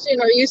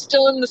question. Are you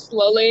still in the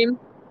slow lane?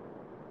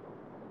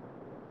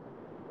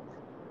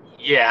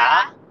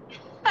 Yeah,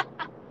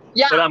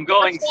 Yeah. but I'm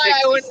going that's why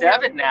I wouldn't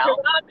 67 know, now.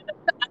 because I'm in the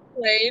fast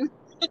lane.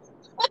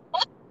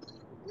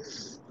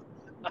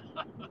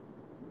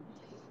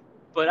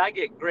 But I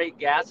get great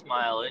gas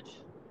mileage.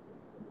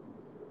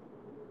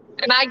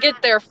 And I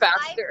get there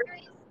faster.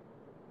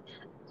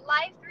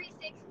 Life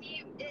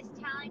 360 is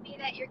telling me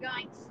that you're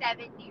going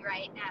 70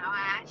 right now,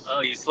 Ash.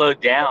 Oh, you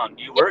slowed down.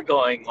 You were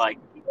going like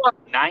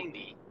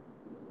 90.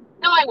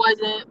 No, I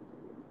wasn't.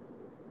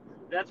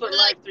 That's what We're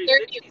Life like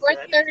 360 we're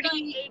said.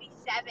 30,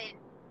 87.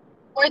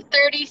 we're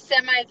 30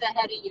 semis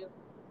ahead of you.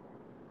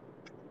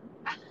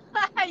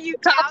 You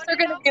Cops are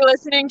going to be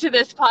listening to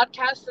this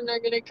podcast and they're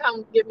going to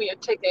come give me a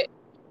ticket.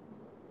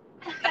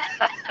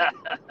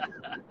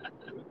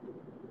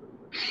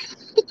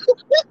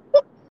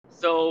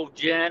 So,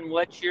 Jen,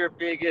 what's your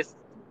biggest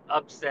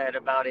upset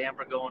about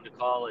Amber going to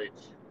college?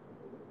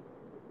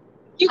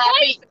 You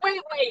guys,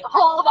 wait,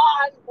 hold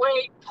on,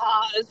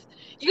 pause.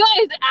 You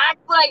guys act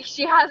like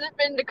she hasn't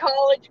been to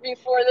college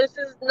before. This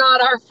is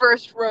not our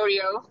first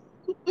rodeo.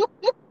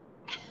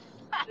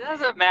 It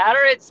doesn't matter.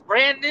 It's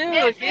brand new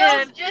It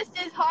again. feels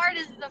just as hard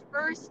as the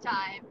first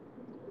time.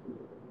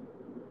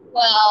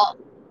 Well,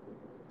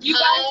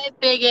 My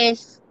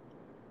biggest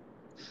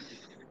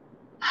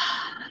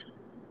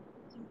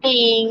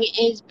thing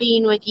is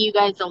being with you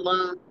guys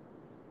alone.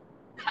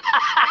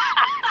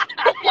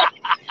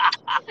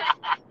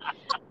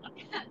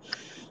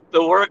 The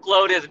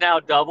workload is now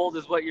doubled,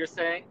 is what you're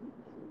saying?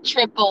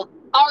 Triple.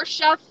 our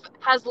chef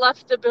has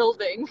left the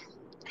building.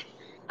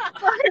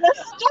 We're gonna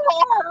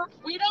starve.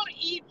 We don't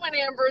eat when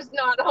Amber's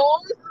not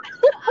home.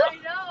 I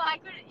know. I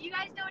couldn't. You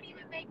guys don't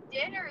even make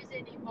dinners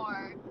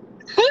anymore.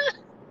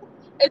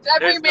 It's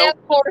every There's man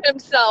for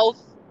himself.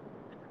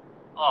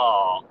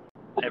 Oh,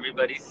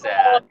 everybody's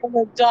sad. I'm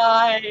gonna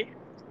die.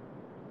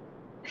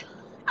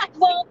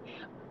 Well,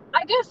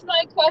 I guess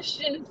my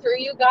question for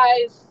you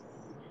guys,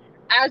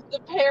 as the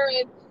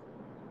parents,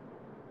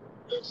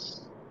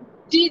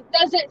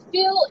 does it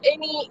feel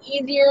any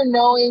easier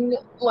knowing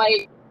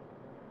like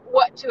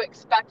what to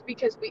expect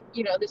because we,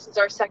 this is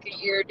our second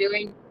year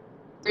doing,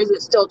 or is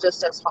it still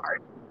just as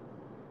hard?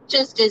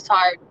 Just as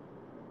hard.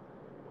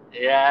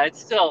 Yeah, it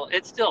still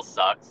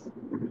sucks.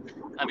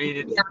 I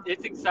mean,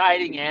 it's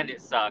exciting and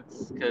it sucks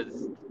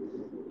because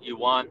you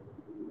want,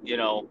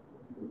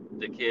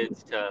 the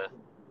kids to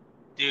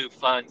do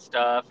fun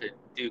stuff and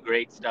do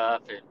great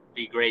stuff and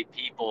be great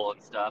people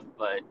and stuff,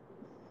 but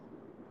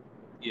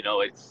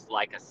it's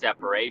like a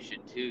separation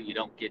too. You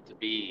don't get to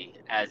be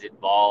as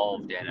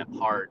involved and a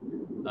part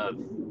of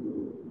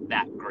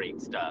that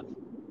great stuff.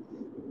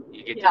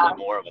 You get to be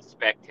more of a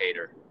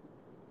spectator.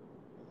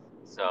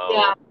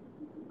 So,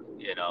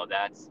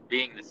 that's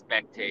being the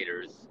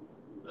spectator's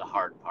the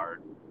hard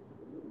part.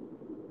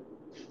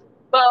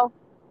 Well,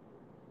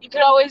 you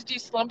could always do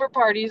slumber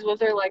parties with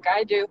her like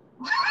I do.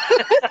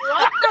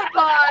 Slumber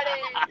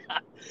party.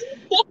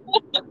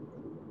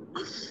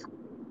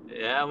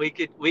 Yeah, we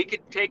could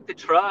take the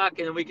truck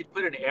and we could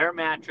put an air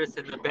mattress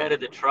in the bed of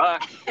the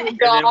truck, and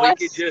Gosh. then we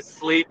could just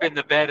sleep in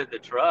the bed of the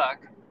truck.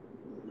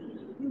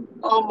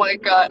 Oh my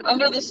God,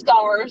 under the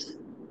stars.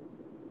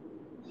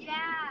 Yeah.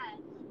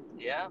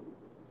 Yeah,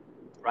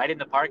 right in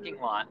the parking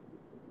lot,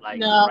 like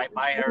No. right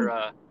by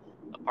her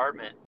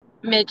apartment.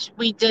 Mitch,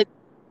 we did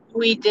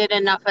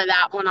enough of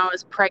that when I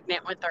was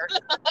pregnant with her.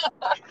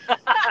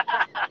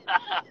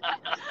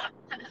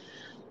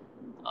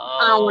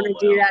 I don't want to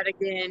do that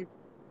again.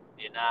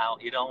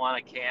 You don't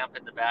want to camp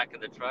in the back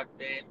of the truck,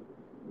 babe?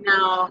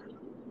 No.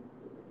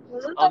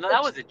 Oh no,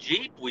 that was a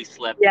Jeep we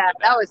slept in. Yeah, the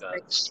back that was of.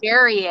 the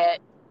Chariot.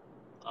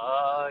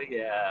 Oh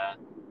yeah.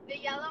 The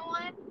yellow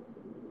one?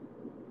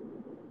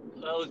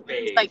 Those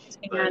beige. Like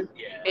but tan,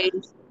 yeah,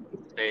 beige.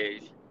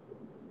 beige.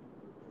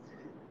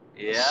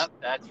 Yep,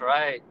 that's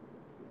right.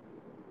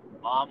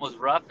 Mom was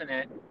roughing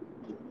it.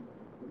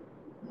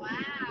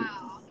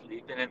 Wow.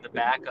 Sleeping in the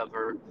back of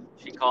her.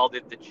 She called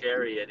it the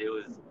Chariot. It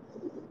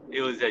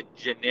was a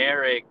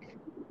generic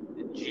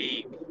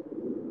Jeep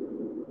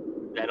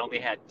that only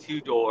had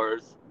 2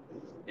 doors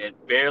and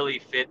barely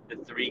fit the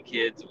 3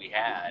 kids we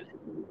had,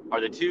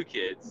 or the 2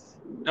 kids.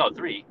 No,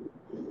 3.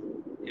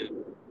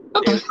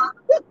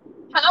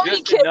 How many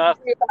just kids enough.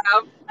 do you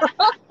have?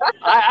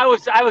 I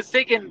was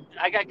thinking,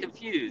 I got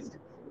confused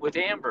with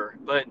Amber,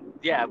 but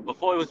yeah, it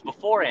was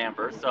before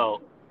Amber,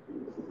 so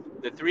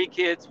the 3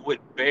 kids would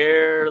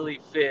barely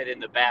fit in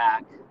the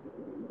back.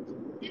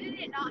 Didn't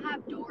it not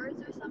have doors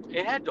or something?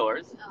 It had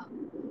doors. Oh.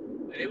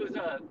 It was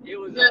It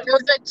was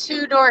a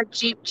 2-door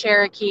Jeep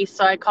Cherokee,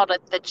 so I called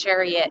it the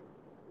Chariot.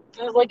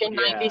 It was like a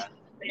 90s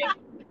thing.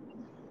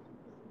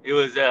 It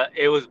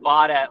was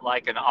bought at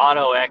like an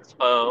auto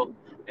expo,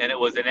 and it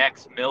was an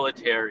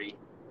ex-military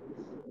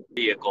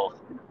vehicle.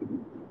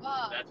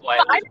 Whoa. That's why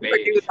it I was never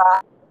beige. knew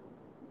that.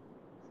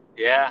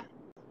 Yeah,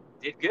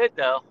 did good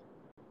though.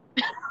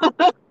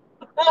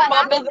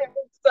 Mom doesn't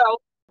think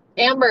so.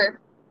 Amber,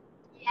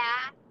 Yeah.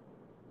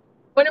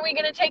 when are we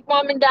gonna take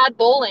Mom and Dad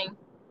bowling?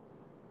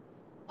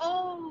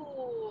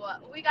 Oh,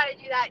 we got to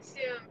do that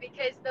soon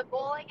because the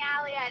bowling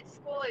alley at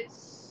school is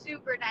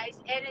super nice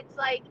and it's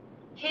like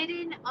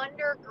hidden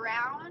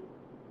underground.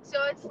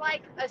 So it's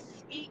like a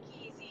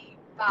speakeasy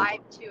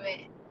vibe to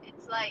it.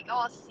 It's like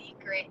all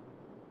secret.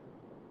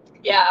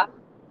 Yeah,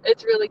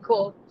 it's really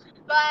cool.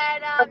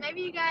 But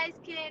maybe you guys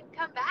can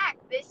come back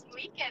this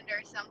weekend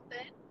or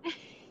something.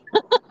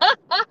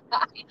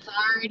 It's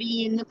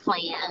already in the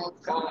plan. Oh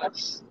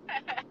gosh.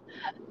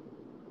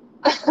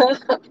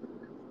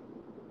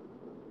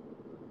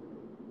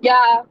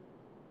 Yeah,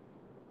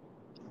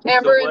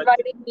 Amber what-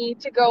 invited me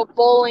to go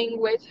bowling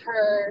with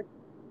her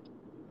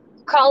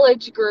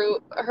college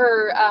group,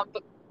 her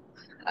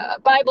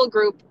Bible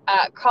group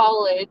at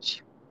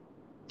college,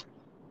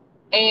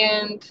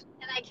 and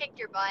And I kicked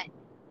your butt.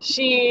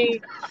 she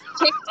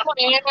kicked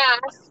my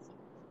ass,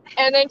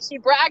 and then she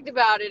bragged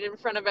about it in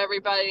front of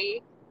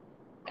everybody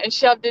and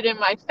shoved it in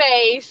my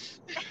face.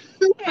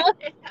 Well,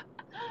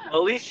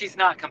 at least she's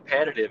not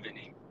competitive in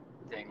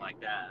anything like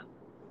that.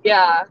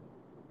 Yeah.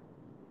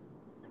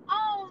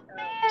 Oh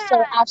man.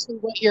 So actually,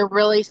 what you're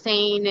really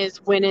saying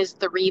is, when is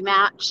the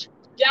rematch?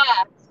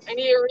 Yeah, I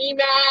need a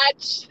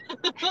rematch.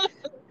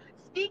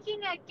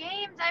 Speaking of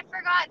games, I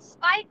forgot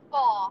spike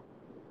ball.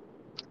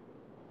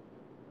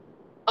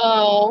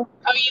 Oh,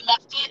 You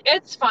left it?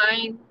 it's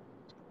fine.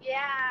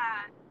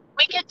 Yeah.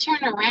 We could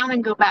turn around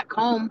and go back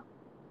home.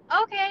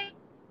 Okay.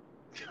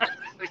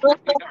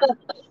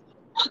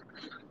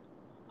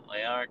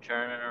 We are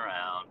turning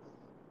around.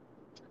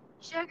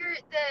 Sugar,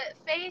 the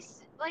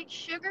face, like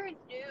Sugar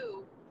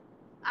knew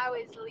I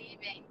was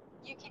leaving.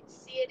 You can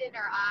see it in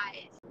her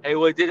eyes. Hey,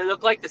 did it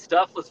look like the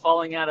stuff was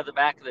falling out of the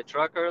back of the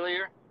truck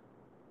earlier?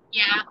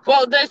 Yeah.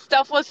 Well, the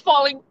stuff was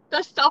falling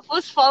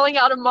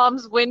out of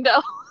Mom's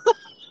window.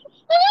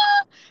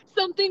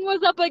 Something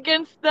was up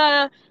against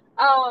the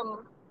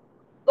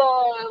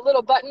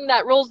little button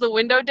that rolls the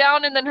window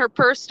down, and then her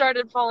purse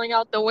started falling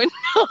out the window.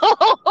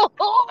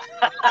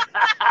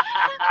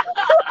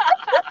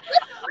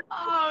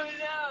 Oh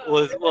no.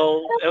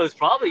 It was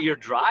probably your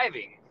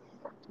driving.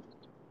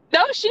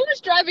 No, she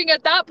was driving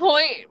at that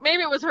point.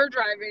 Maybe it was her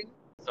driving.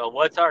 So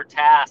what's our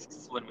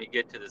tasks when we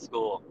get to the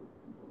school?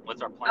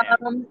 What's our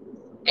plan?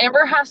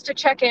 Amber has to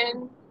check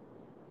in,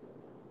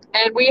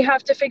 and we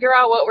have to figure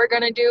out what we're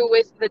going to do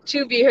with the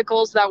 2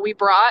 vehicles that we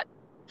brought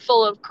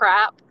full of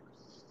crap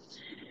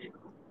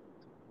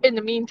in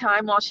the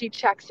meantime while she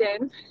checks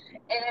in.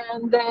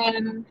 And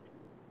then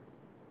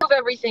move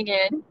everything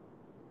in,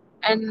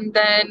 and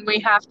then we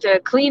have to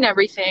clean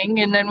everything,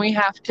 and then we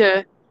have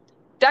to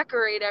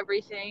decorate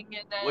everything,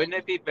 and then Wouldn't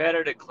it be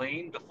better to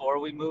clean before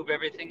we move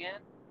everything in?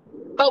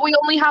 but we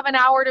only have an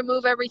hour to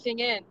move everything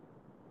in.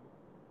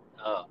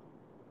 Oh,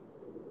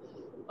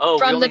 we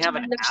From only the have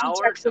an time that she hour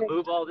checks to in.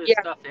 move all this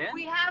Yeah. stuff in?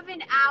 We have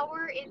an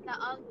hour in the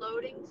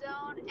unloading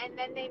zone, and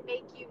then they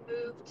make you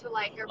move to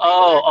like your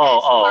regular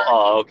guest parking.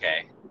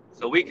 Okay.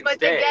 So we can But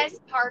stay. the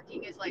guest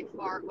parking is like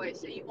far away,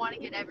 so you want to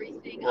get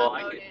everything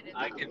unloaded in the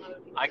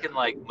unloading I can zone.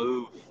 like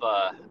move.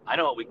 I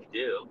know what we can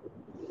do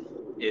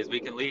is we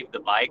can leave the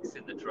bikes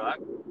in the truck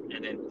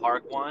and then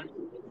park one,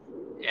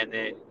 and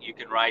then you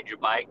can ride your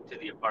bike to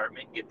the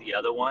apartment, get the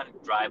other one,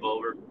 drive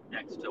over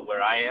next to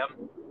where I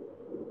am,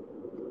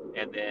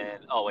 and then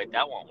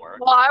that won't work.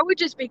 Well, I would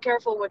just be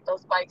careful with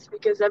those bikes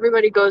because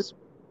everybody goes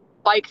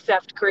bike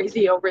theft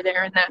crazy over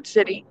there in that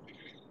city.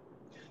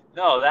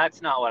 No,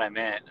 that's not what I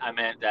meant. I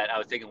meant that I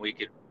was thinking we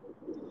could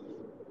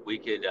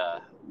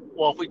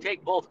if we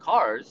take both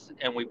cars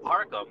and we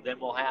park them, then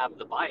we'll have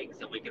the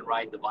bikes and we can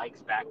ride the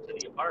bikes back to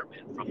the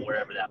apartment from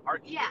wherever that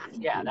parking is.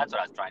 Yeah, that's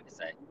what I was trying to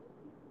say.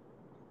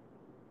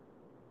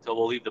 So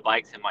we'll leave the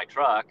bikes in my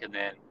truck, and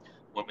then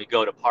when we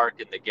go to park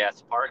in the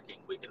guest parking,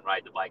 we can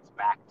ride the bikes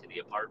back to the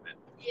apartment.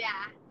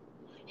 Yeah.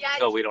 Yeah.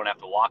 So we don't have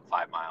to walk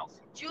 5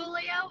 miles.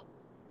 Julia,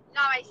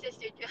 not my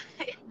sister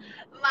Julia,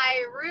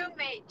 my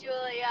roommate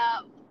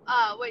Julia,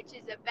 which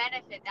is a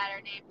benefit that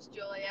her name's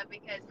Julia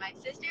because my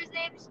sister's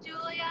name's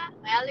Julia,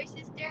 my other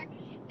sister,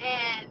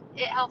 and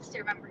it helps to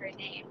remember her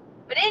name.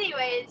 But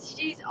anyways,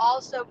 she's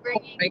also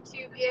bringing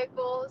 2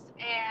 vehicles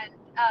and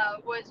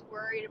was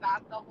worried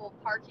about the whole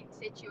parking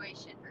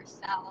situation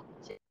herself.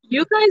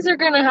 You guys are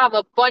gonna have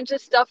a bunch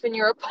of stuff in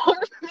your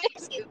apartment.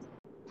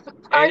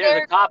 Hey,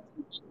 there's a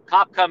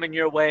cop coming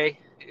your way.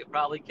 He'll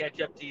probably catch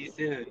up to you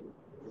soon.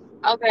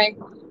 Okay.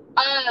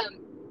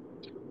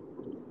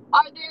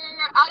 Are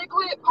there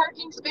adequate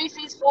parking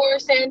spaces for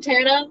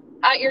Santana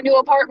at your new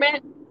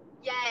apartment?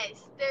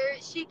 Yes,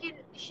 she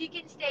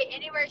can stay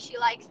anywhere she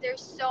likes.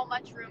 There's so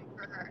much room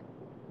for her.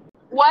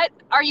 What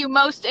are you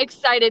most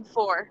excited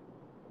for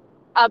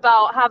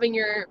about having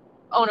your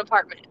own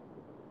apartment?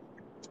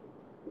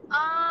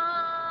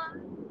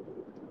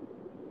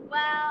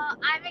 Well,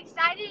 I'm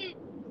excited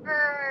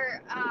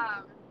for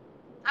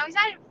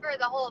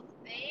the whole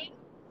thing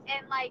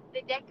and like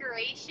the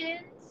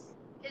decorations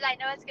because I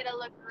know it's gonna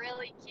look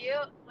really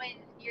cute when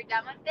you're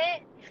done with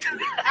it.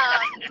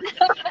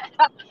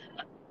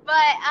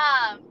 But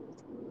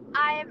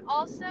I am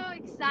also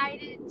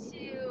excited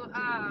to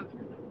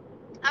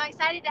I'm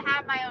excited to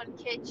have my own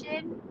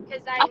kitchen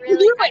because I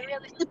really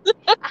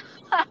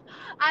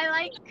I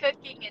like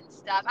cooking and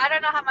stuff. I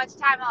don't know how much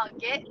time I'll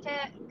get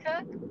to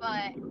cook,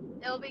 but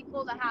it'll be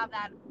cool to have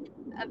that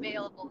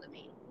available to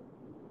me.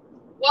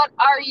 What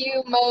are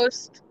you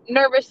most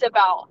nervous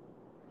about?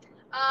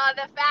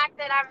 The fact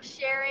that I'm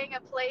sharing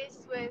a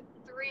place with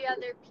 3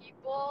 other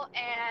people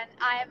and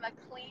I am a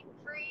clean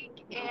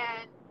freak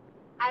and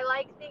I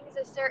like things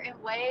a certain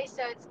way,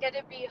 so it's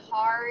gonna be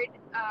hard.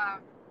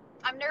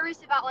 I'm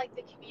nervous about like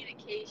the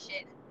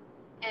communication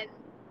and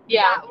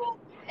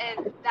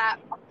that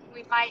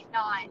we might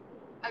not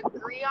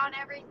agree on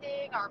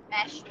everything or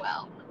mesh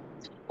well.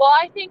 Well,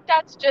 I think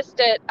that's just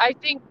it. I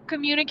think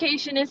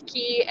communication is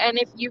key, and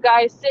if you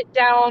guys sit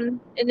down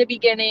in the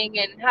beginning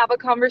and have a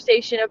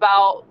conversation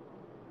about,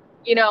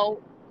 you know,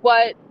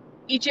 what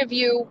each of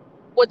you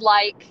would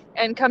like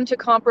and come to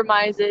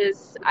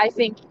compromises, I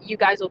think you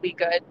guys will be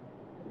good.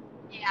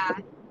 Yeah.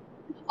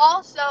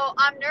 Also,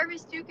 I'm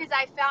nervous too because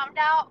I found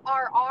out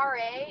our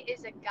RA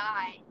is a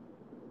guy.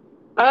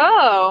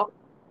 Oh,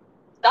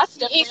 that's He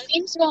different.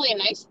 seems really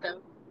nice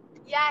though.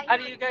 Yeah. How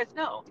do you guys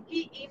know?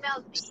 He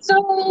emailed me.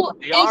 So,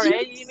 The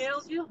RA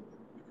emails you?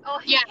 Oh,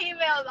 he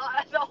emailed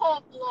the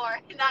whole floor,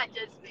 not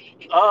just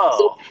me.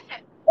 Oh.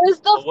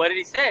 is the Well, what did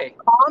he say?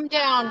 Calm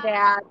down,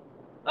 Dad.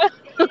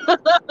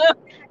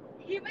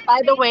 He was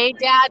By the way,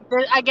 Dad,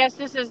 I guess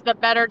this is the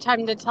better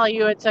time to tell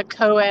you it's a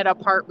co-ed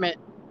apartment.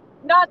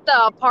 not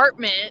the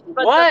apartment,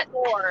 but What? the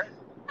floor.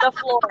 The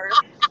floor.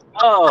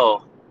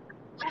 Oh.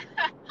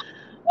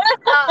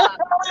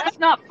 That's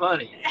not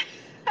funny.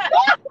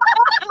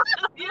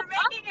 You're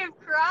making him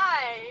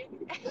cry.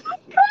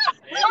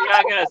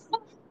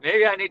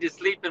 Maybe I need to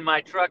sleep in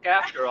my truck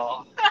after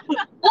all.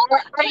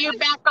 Are you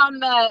back on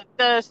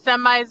the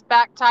semi's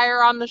back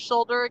tire on the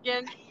shoulder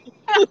again?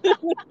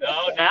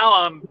 No,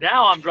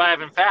 now I'm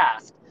driving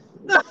fast.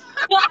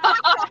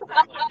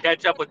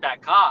 Catch up with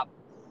that cop.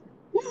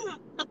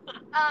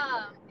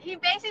 He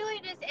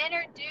basically just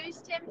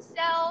introduced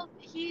himself.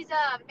 He's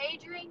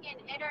majoring in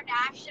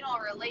international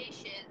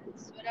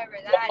relations, whatever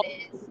that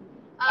is.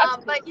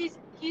 But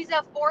he's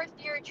a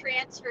 4th-year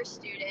transfer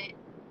student.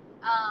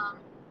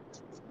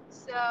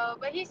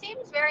 But he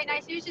seems very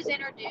nice. He was just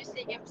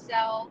introducing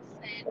himself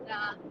and.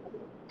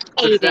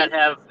 So does that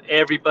have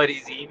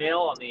everybody's email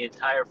on the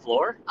entire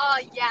floor?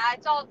 Yeah,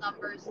 it's all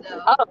numbers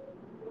though.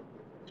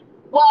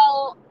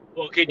 Oh.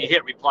 Well, can you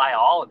hit reply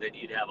all and then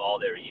you'd have all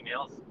their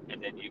emails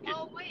and then you can.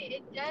 Oh wait,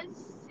 it does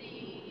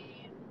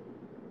seem.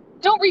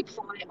 don't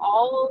reply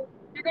all.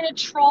 You're gonna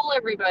troll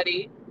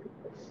everybody.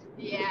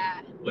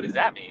 Yeah. What does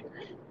that mean?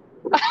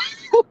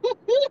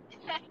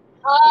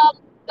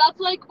 That's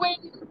like when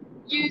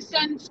you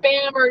send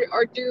spam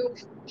or do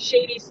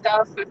shady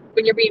stuff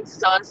when you're being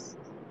sus.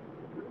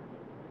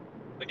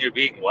 When you're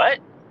being what?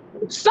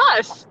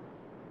 Sus.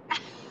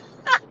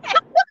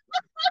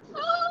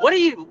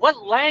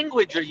 What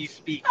language are you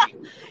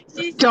speaking?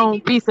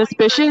 Don't be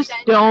suspicious.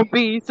 Don't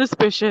be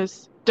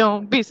suspicious.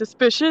 Don't be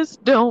suspicious.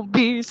 Don't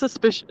be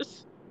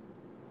suspicious.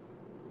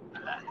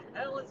 What the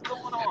hell is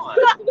going on?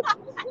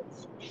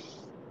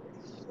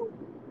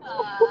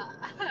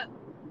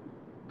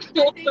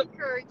 I think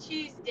her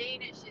cheese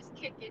Danish is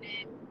kicking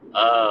in.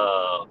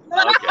 Oh,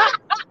 okay.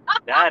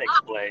 That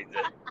explains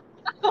it.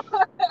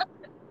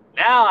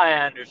 Now I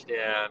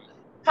understand.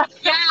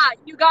 Yeah,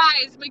 you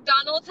guys,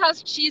 McDonald's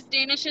has cheese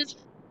Danishes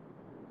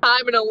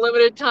time and a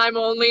limited time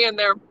only, and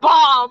they're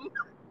bomb.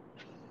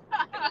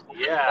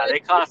 Yeah, they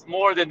cost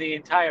more than the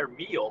entire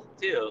meal,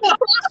 too.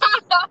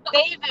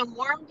 They even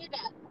warmed it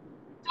up.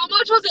 How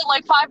much was it?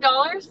 Like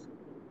 $5?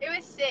 It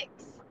was 6.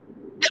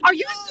 Are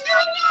you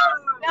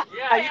serious?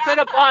 Yeah, you could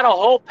have bought a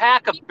whole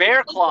pack of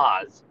bear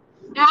claws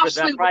for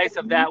Ashley the price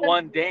of that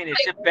one Danish.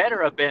 It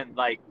better have been,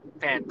 like,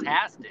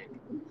 fantastic.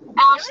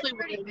 Ashley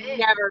would have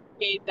never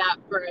paid that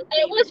for it.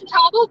 It was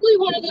probably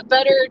one of the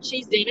better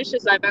cheese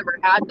Danishes I've ever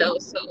had, though,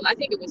 so I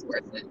think it was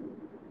worth it.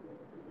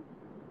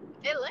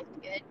 It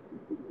looked good.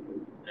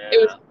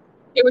 Yeah.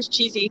 It was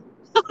cheesy.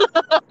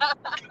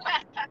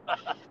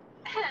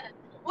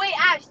 Wait,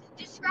 Ash,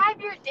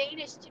 describe your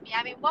Danish to me.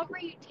 I mean, what were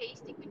you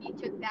tasting when you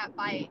took that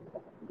bite?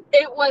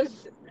 It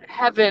was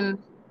heaven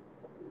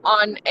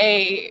on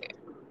a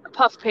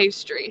puff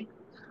pastry.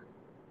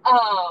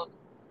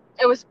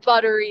 It was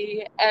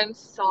buttery and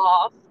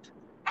soft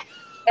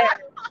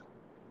and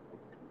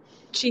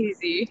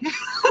cheesy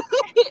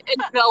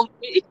and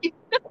velvety.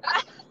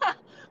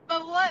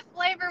 But what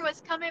flavor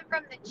was coming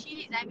from the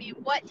cheese? I mean,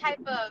 what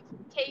type of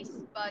taste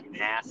buds?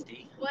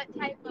 Nasty. What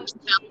type of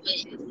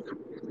cheese is this?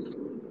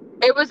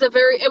 It was a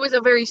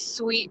very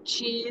sweet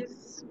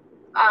cheese.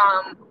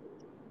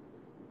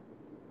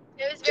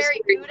 It was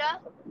very Gouda.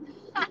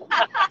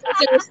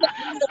 It was,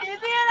 You see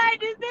what I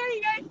did there?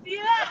 You guys see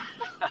that?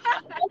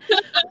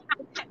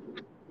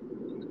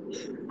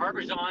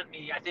 Parmesan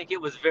me, I think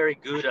it was very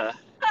Gouda.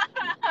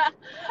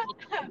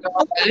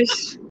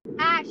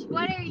 Ash,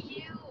 what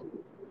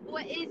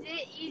is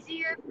it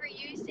easier for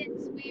you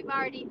since we've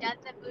already done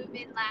the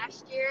move-in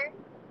last year?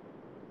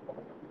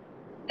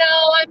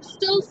 No, I'm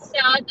still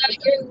sad that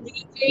you're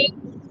leaving.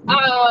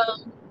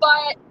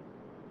 But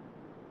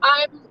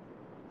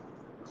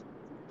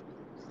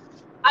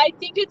I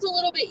think it's a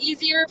little bit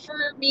easier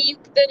for me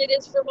than it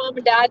is for mom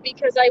and dad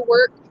because I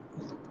work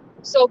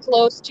so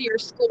close to your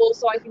school,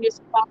 so I can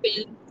just pop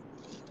in.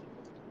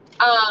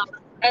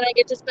 And I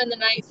get to spend the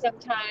night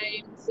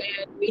sometimes,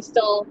 and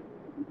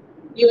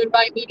you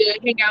invite me to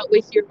hang out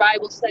with your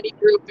Bible study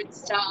group and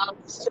stuff.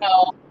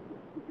 So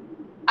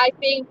I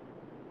think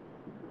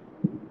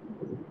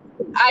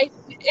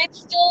it's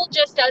still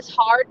just as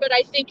hard, but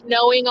I think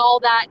knowing all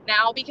that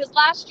now, because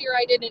last year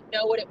I didn't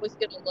know what it was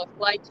going to look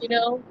like, you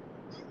know?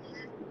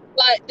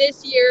 But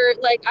this year,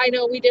 like, I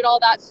know we did all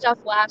that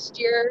stuff last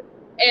year,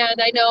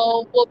 and I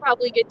know we'll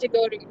probably get to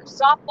go to your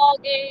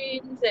softball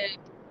games and,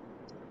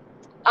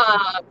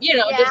 you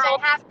know, Yeah, just all.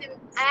 I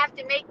have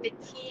to make the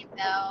team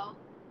though.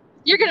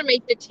 You're going to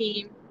make the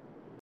team.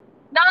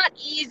 Not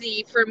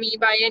easy for me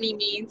by any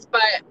means,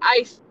 but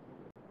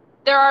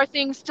there are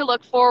things to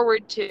look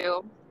forward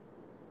to.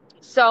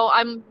 So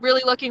I'm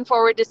really looking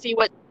forward to see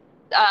what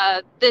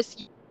this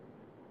year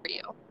for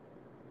you.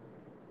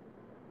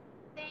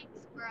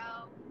 Thanks,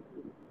 bro.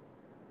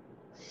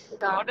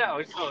 Oh, that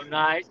was so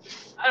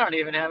nice. I don't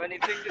even have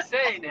anything to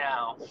say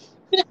now.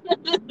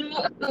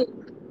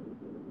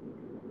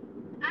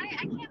 I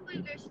can't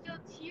believe there's still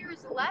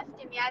tears left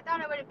in me. I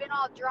thought I would have been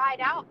all dried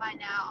out by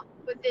now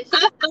with this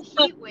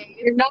heat wave.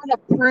 You're not a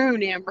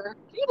prune, Amber.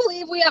 Can you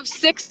believe we have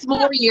 6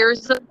 more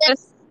years of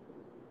this?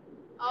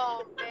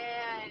 Oh,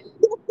 man.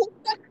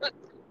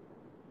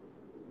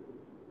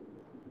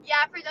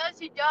 Yeah, for those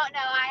who don't know,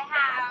 I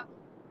have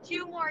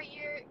 2 more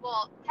years.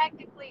 Well,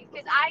 technically,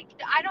 because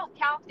I don't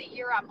count the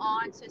year I'm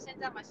on. So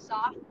since I'm a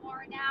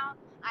sophomore now,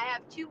 I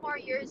have 2 more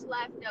years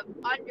left of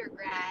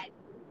undergrad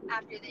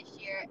after this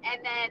year,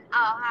 and then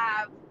I'll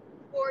have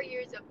 4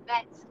 years of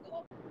vet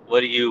school.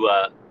 What are you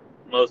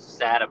most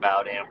sad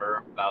about,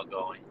 Amber, about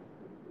going?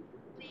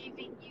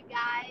 Leaving you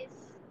guys.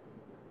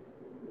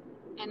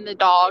 And the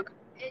dog.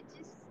 It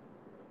just,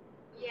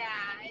 yeah,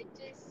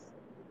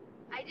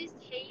 I just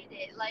hate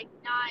it, like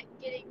not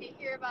getting to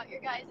hear about your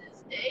guys'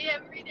 day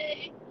every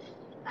day.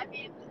 I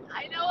mean,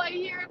 I know I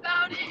hear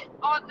about it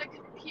on the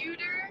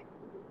computer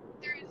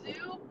through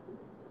Zoom,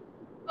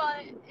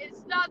 but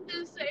it's not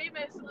the same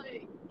as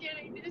like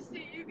getting to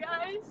see you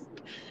guys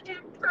in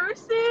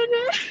person.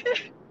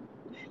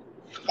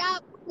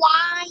 Stop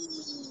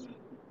lying.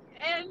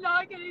 And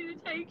not getting to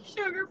take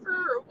Sugar for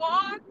her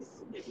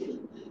walks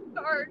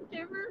or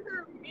give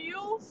her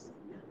meals.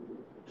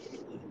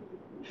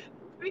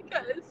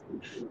 Because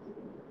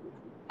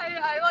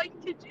I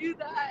like to do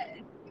that.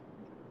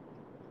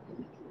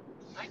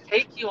 I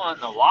take you on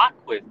the walk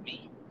with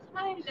me.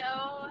 I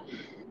know.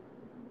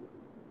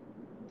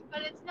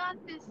 But it's not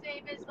the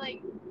same as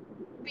like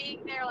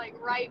being there like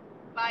right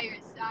by your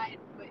side,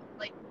 but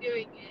like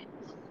doing it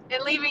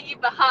and leaving you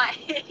behind.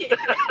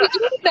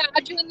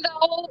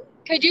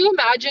 Could you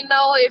imagine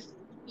though if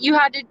you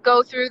had to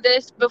go through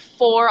this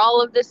before all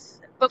of this,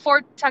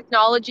 before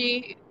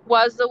technology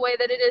was the way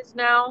that it is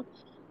now?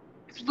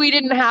 If we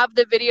didn't have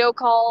the video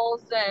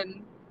calls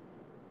and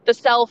the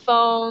cell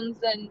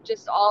phones and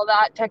just all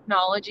that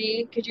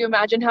technology, could you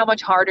imagine how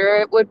much harder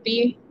it would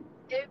be?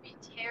 It would be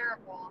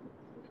terrible.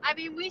 I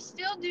mean, we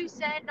still do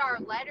send our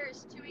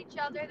letters to each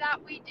other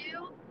that we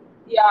do.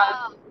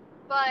 Yeah.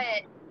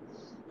 But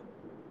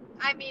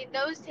I mean,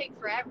 those take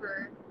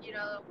forever, you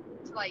know,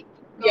 to like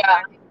go Yeah.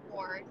 back and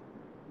forth.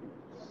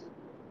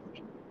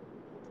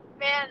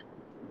 Man,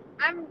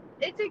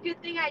 it's a good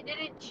thing I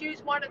didn't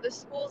choose one of the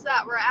schools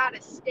that were out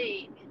of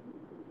state.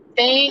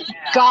 Thank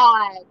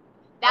God.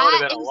 That would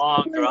have been a is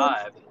long proof.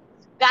 drive.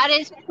 That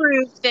is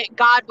proof that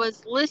God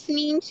was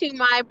listening to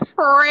my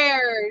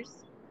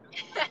prayers.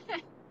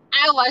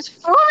 I was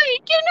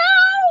freaking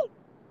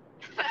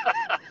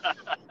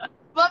out.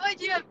 What would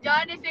you have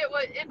done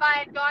if I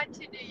had gone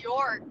to New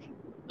York?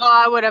 Oh,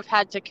 I would have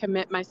had to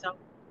commit myself.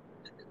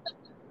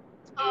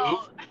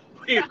 Oh,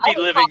 You'd be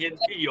living in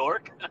New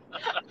York.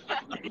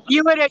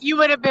 You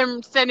would have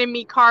been sending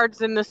me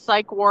cards in the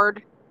psych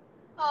ward.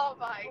 oh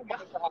my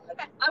God.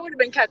 I would have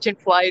been catching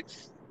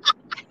flights.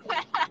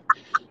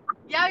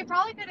 Yeah, we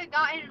probably could have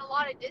gotten a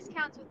lot of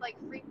discounts with like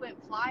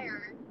frequent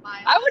flyer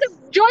miles. I would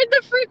have joined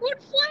the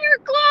frequent flyer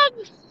club.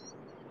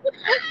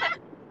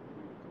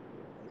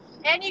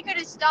 And you could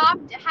have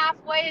stopped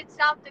halfway in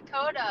South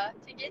Dakota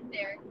to get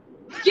there.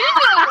 Yeah.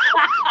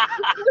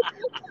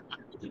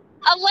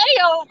 A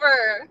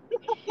layover.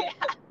 Yeah.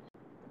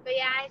 But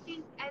yeah, I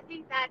think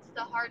that's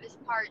the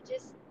hardest part,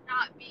 just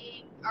not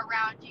being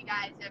around you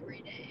guys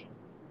every day.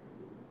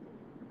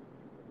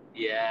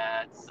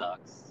 Yeah, it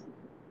sucks.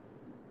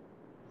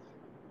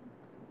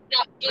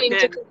 Not getting to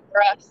Again. cook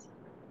for us.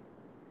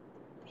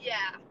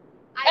 Yeah.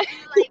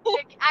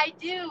 I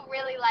do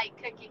really like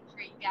cooking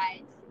for you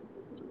guys.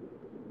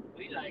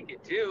 We like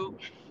it too.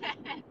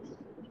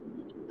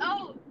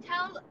 Oh,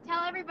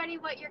 tell everybody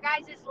what your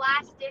guys'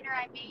 last dinner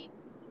I made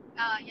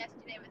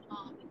yesterday with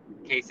Mom.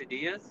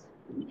 Quesadillas?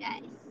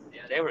 Yes.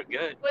 Yeah, they were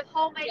good. With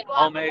homemade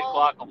guacamole. Homemade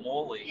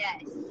guacamole.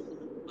 Yes.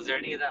 Was there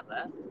any of that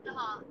left?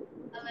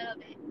 A little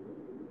bit.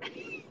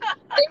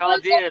 Call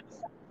dibs.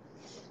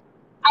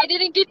 I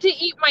didn't get to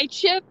eat my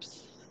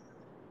chips.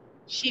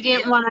 She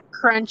didn't want to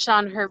crunch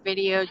on her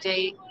video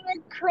date. I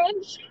want to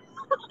crunch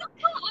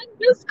on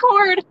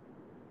Discord.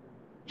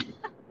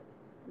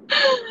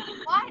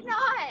 Why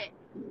not?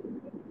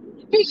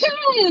 Because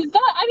I didn't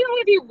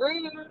want to be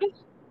rude.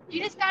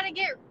 You just gotta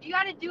do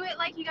it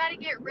like you gotta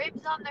get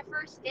ribs on the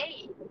first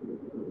date.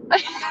 You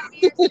gotta be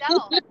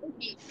yourself.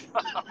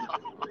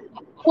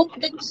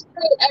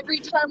 Every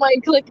time I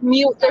click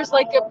mute, there's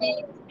like a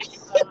beep.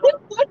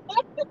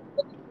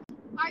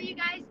 Are you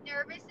guys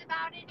nervous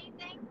about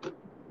anything?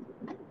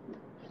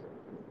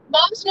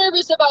 Mom's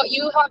nervous about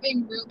you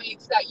having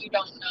roommates that you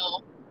don't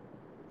know.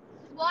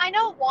 Well, I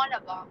know one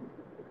of them.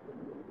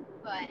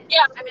 But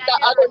Yeah, I mean, the I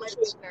never other lived two.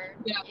 with her.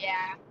 Yeah.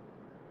 Yeah.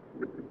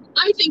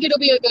 I think it'll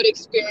be a good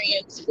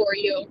experience for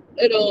you.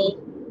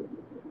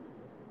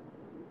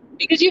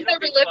 Because you've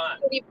never lived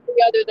with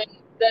anybody other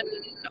than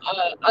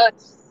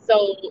us,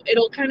 so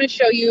it'll kind of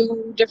show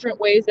you different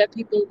ways that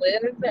people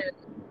live, and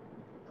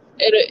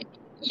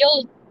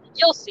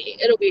you'll see.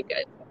 It'll be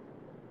good.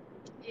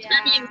 Yeah.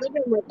 I mean,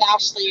 living with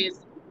Ashley is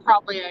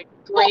probably a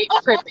great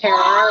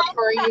preparer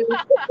for you.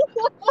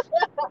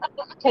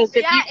 Because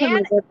if Yeah, you can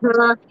live with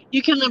her,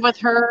 you can live with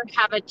her,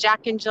 have a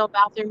Jack and Jill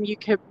bathroom, you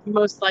could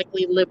most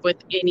likely live with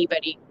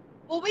anybody.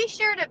 Well, we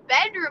shared a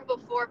bedroom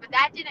before, but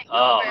that didn't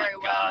go very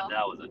well.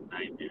 That was a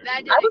nightmare.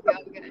 That didn't go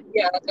good.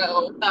 Yeah,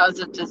 no. That was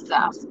a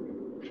disaster.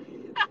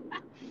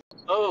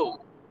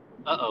 Oh.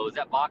 Uh-oh, is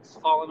that box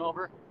falling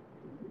over?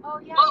 Oh,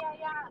 yeah.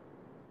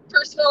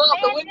 First fell out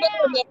the Man window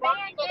and then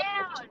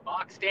down.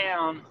 Box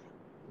down.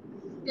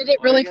 Did it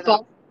really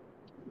fall?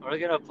 We're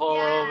gonna pull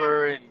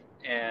over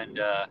and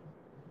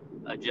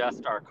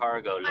adjust our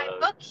cargo My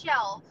load.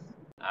 bookshelf.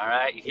 All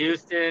right,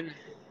 Houston.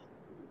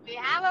 We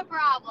have a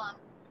problem.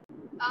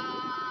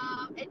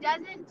 It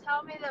doesn't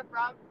tell me the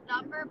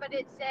number, but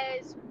it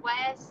says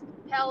West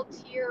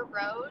Peltier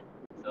Road.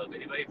 So if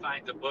anybody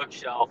finds a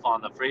bookshelf on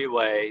the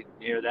freeway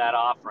near that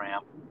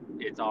off-ramp,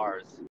 it's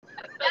ours.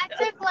 That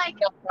took like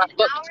an hour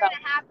and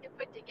a half to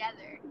put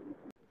together.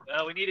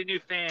 Well, we need a new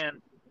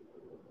fan.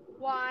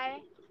 Why?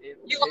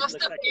 You lost the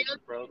fan?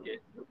 It broke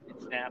it. It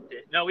snapped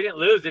it. No, we didn't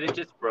lose it. It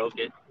just broke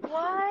it.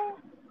 What?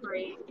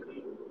 Great.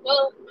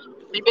 Well,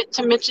 leave it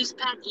to Mitch's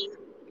packing.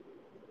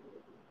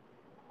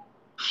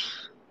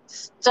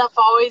 Stuff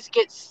always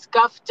gets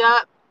scuffed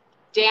up,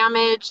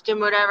 damaged, and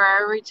whatever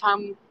every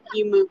time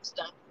you move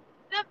stuff.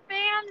 The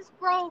fan's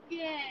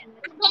broken.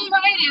 It's all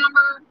right,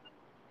 Amber.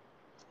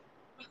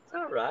 It's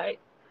all right.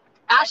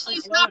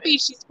 Ashley's happy.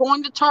 She's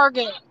going to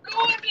Target.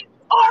 Going to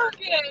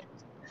Target.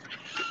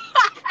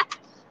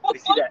 We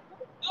see that.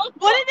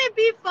 Wouldn't it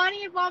be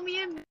funny if while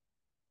me and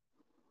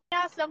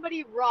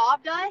somebody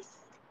robbed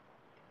us?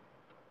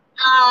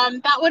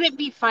 That wouldn't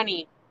be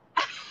funny.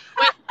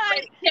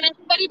 Wait, can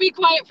everybody be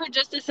quiet for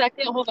just a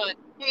second? Hold on.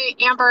 Hey,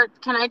 Amber,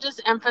 can I just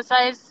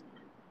emphasize?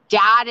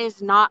 Dad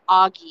is not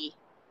Augie.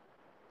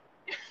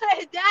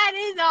 That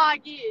is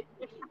Augie.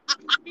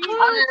 He's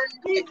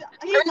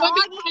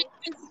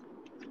Augie.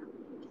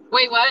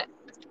 Wait, what?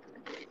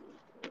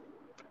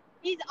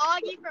 He's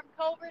Augie from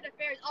Covert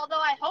Affairs, although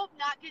I hope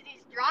not because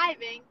he's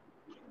driving.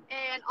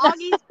 And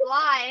Augie's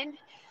blind.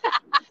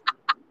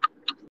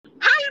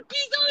 Help,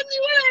 he's on the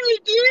way,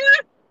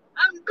 dude.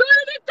 I'm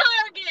going to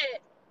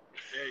Target.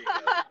 There you go.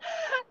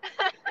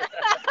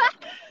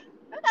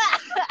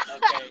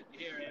 Okay,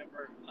 here,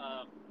 Amber.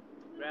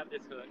 Grab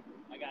this hook.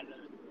 I got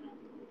another.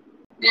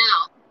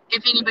 Now,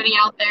 if anybody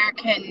out there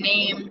can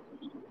name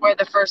where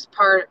the first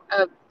part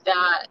of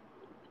that,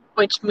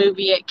 which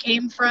movie it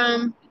came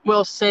from,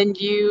 we'll send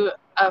you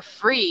a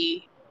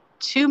free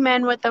 2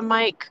 Men with a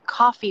Mic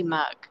coffee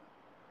mug.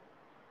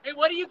 Hey,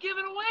 what are you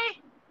giving away?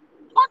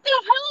 What the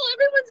hell?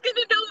 Everyone's going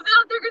to know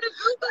that. They're going to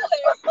Google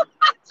it.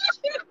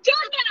 You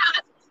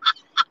dumbass.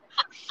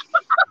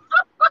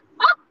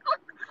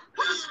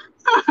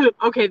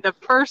 Okay, the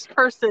first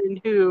person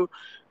who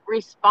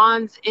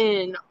responds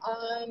in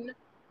on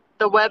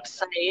the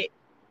website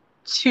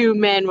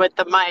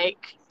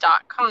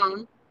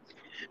 2menwiththemic.com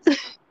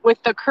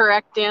with the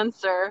correct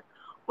answer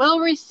will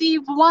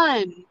receive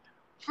 1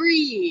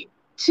 free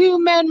 2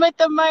 Men with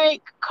the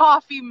Mic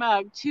coffee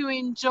mug to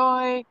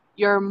enjoy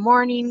your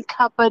morning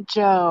cup of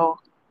joe.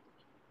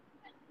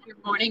 Your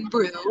morning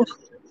brew.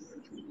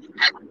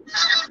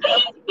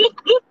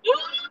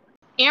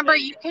 Amber,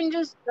 you can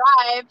just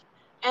drive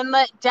and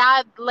let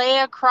Dad lay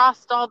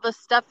across all the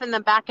stuff in the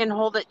back and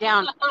hold it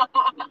down.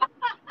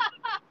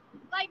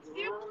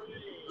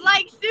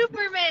 like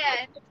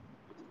Superman.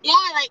 Yeah,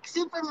 like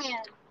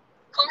Superman.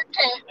 Clark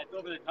Kent. That's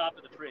over the top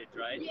of the fridge,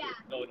 right? Yeah.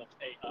 So it'll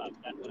stay up.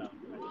 That's what I was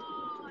trying to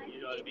say.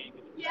 You know what I mean?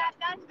 Yeah,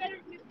 that's better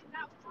too because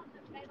that was on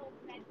the metal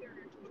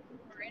fender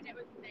before and it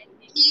was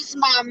bending. He's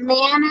my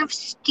man of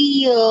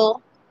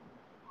steel.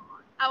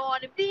 I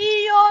want to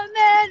be your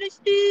man of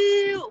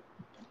steel.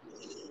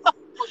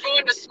 We're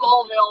going to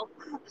Smallville.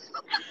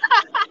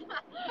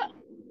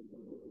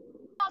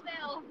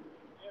 Smallville.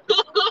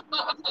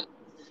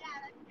 Yeah,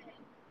 that's good.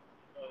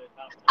 Go to the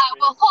top of the I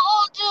will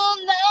hold you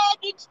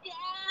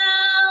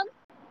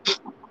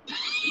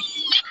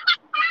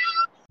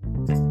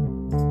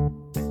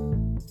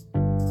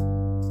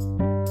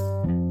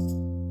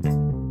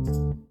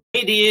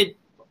Hey, dude.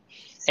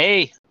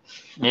 Hey,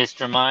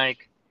 Mr.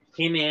 Mike.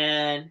 Hey,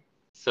 man.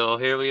 So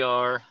here we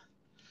are,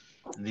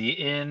 the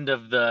end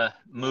of the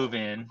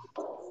move-in,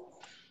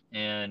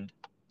 and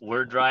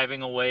we're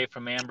driving away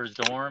from Amber's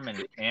dorm,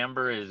 and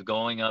Amber is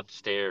going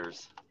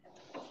upstairs.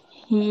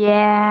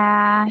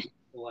 Yeah.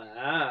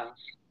 Wow.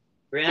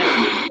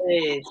 Brand new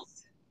place.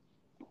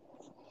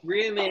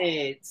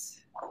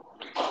 Roommates.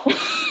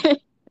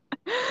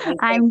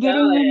 I'm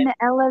getting in the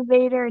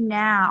elevator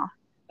now.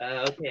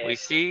 Okay. We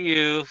see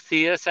you.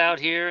 See us out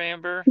here,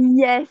 Amber?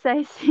 Yes,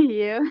 I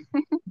see you.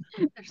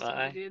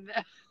 Bye.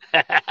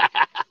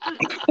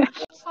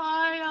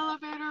 Bye,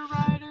 elevator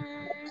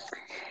riders.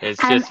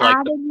 It's I'm just like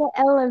out of the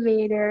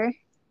elevator.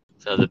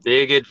 so the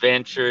big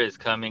adventure is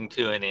coming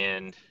to an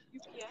end.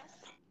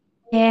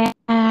 Yeah.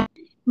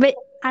 But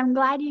I'm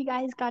glad you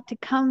guys got to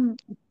come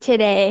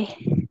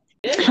today.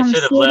 I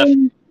should have left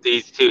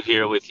these two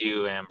here with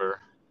you, Amber.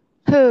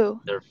 Who?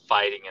 They're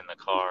fighting in the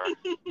car.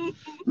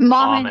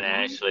 Mom and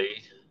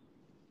Ashley.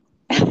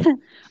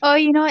 Oh,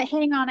 you know what?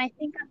 Hang on. I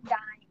think I'm dying.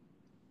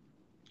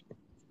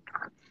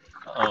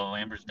 Oh,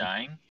 Amber's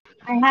dying?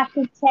 I have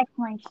to check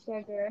my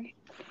sugar.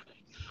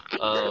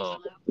 Oh.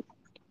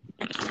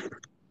 Because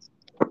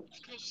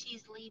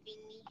she's leaving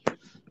me.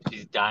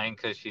 She's dying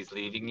because she's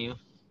leaving you?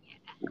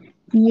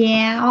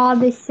 Yeah, all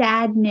the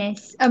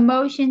sadness.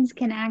 Emotions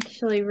can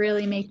actually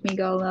really make me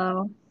go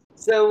low.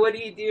 So what do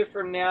you do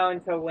from now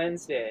until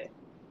Wednesday?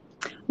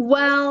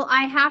 Well,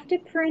 I have to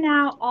print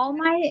out all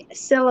my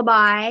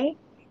syllabi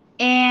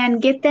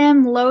and get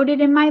them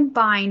loaded in my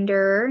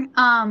binder.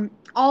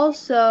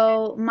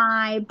 Also,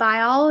 my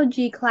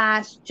biology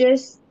class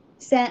just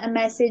sent a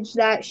message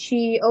that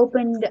she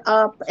opened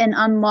up and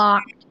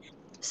unlocked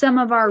some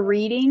of our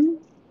reading.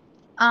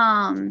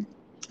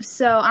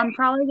 So I'm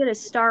probably going to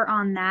start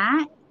on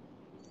that.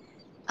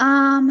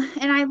 And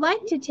I'd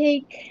like to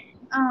take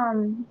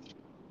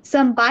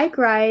some bike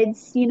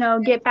rides,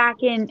 get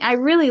back in. I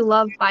really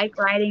love bike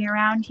riding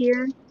around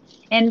here,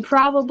 and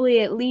probably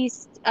at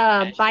least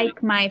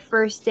bike my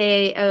first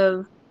day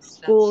of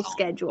school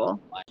schedule.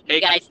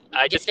 Hey guys,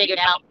 I just figured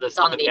out the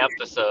song of the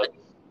episode.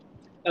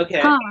 Okay.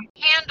 Huh.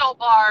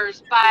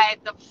 Handlebars by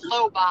the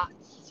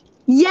Flowbots.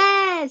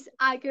 Yes,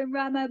 I can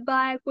ride my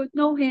bike with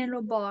no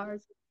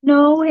handlebars.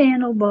 No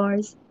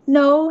handlebars.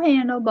 No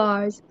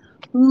handlebars.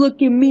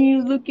 Look at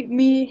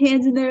me,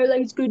 hands in there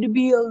like it's good to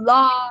be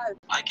alive.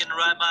 I can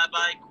ride my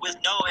bike with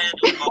no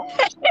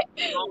handlebars.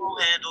 No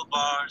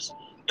handlebars.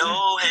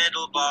 No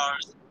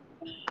handlebars.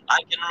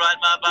 I can ride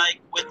my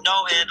bike with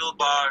no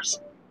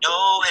handlebars.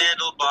 No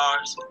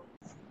handlebars.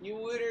 You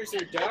Wooters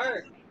are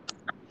dark.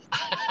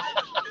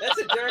 That's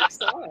a dark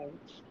song.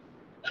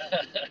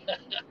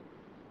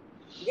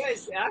 You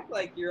guys act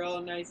like you're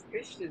all nice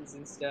Christians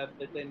and stuff,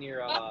 but then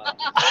you're all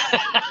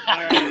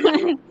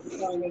right,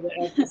 song of the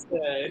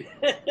episode.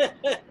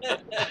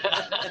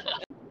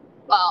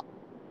 Well,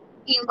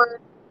 Amber,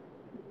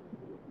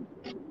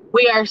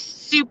 we are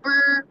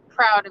super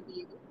proud of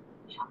you.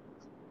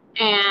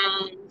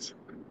 And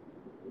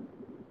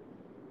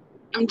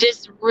I'm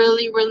just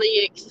really,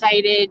 really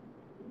excited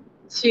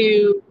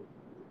to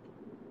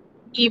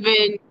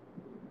even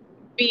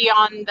be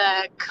on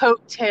the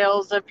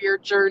coattails of your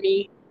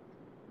journey,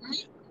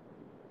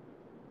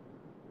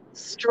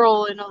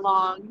 strolling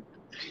along.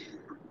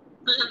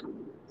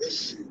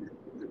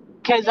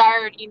 Because I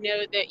already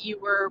know that you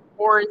were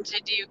born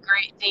to do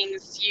great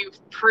things. You've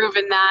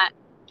proven that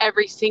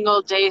every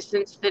single day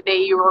since the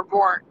day you were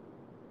born.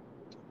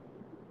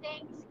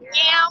 Thanks,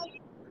 girl.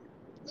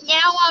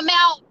 Now I'm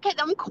out because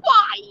I'm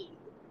quiet.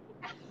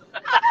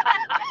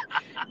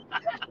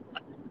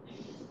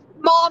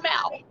 Mom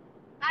out.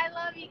 I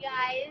love you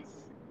guys.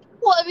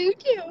 Love you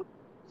too.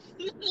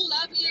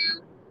 Love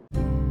you.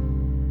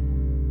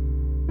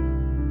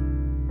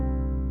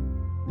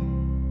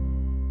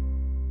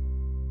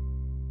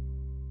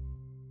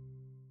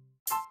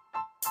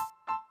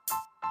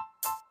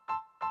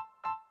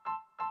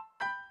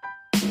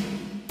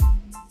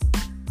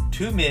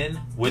 Two Men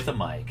with a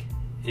Mic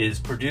is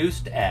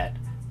produced at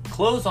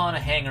Clothes on a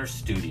Hanger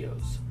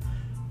Studios.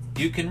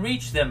 You can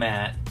reach them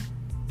at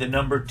the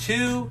number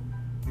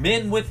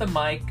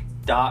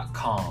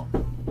 2menwithamic.com.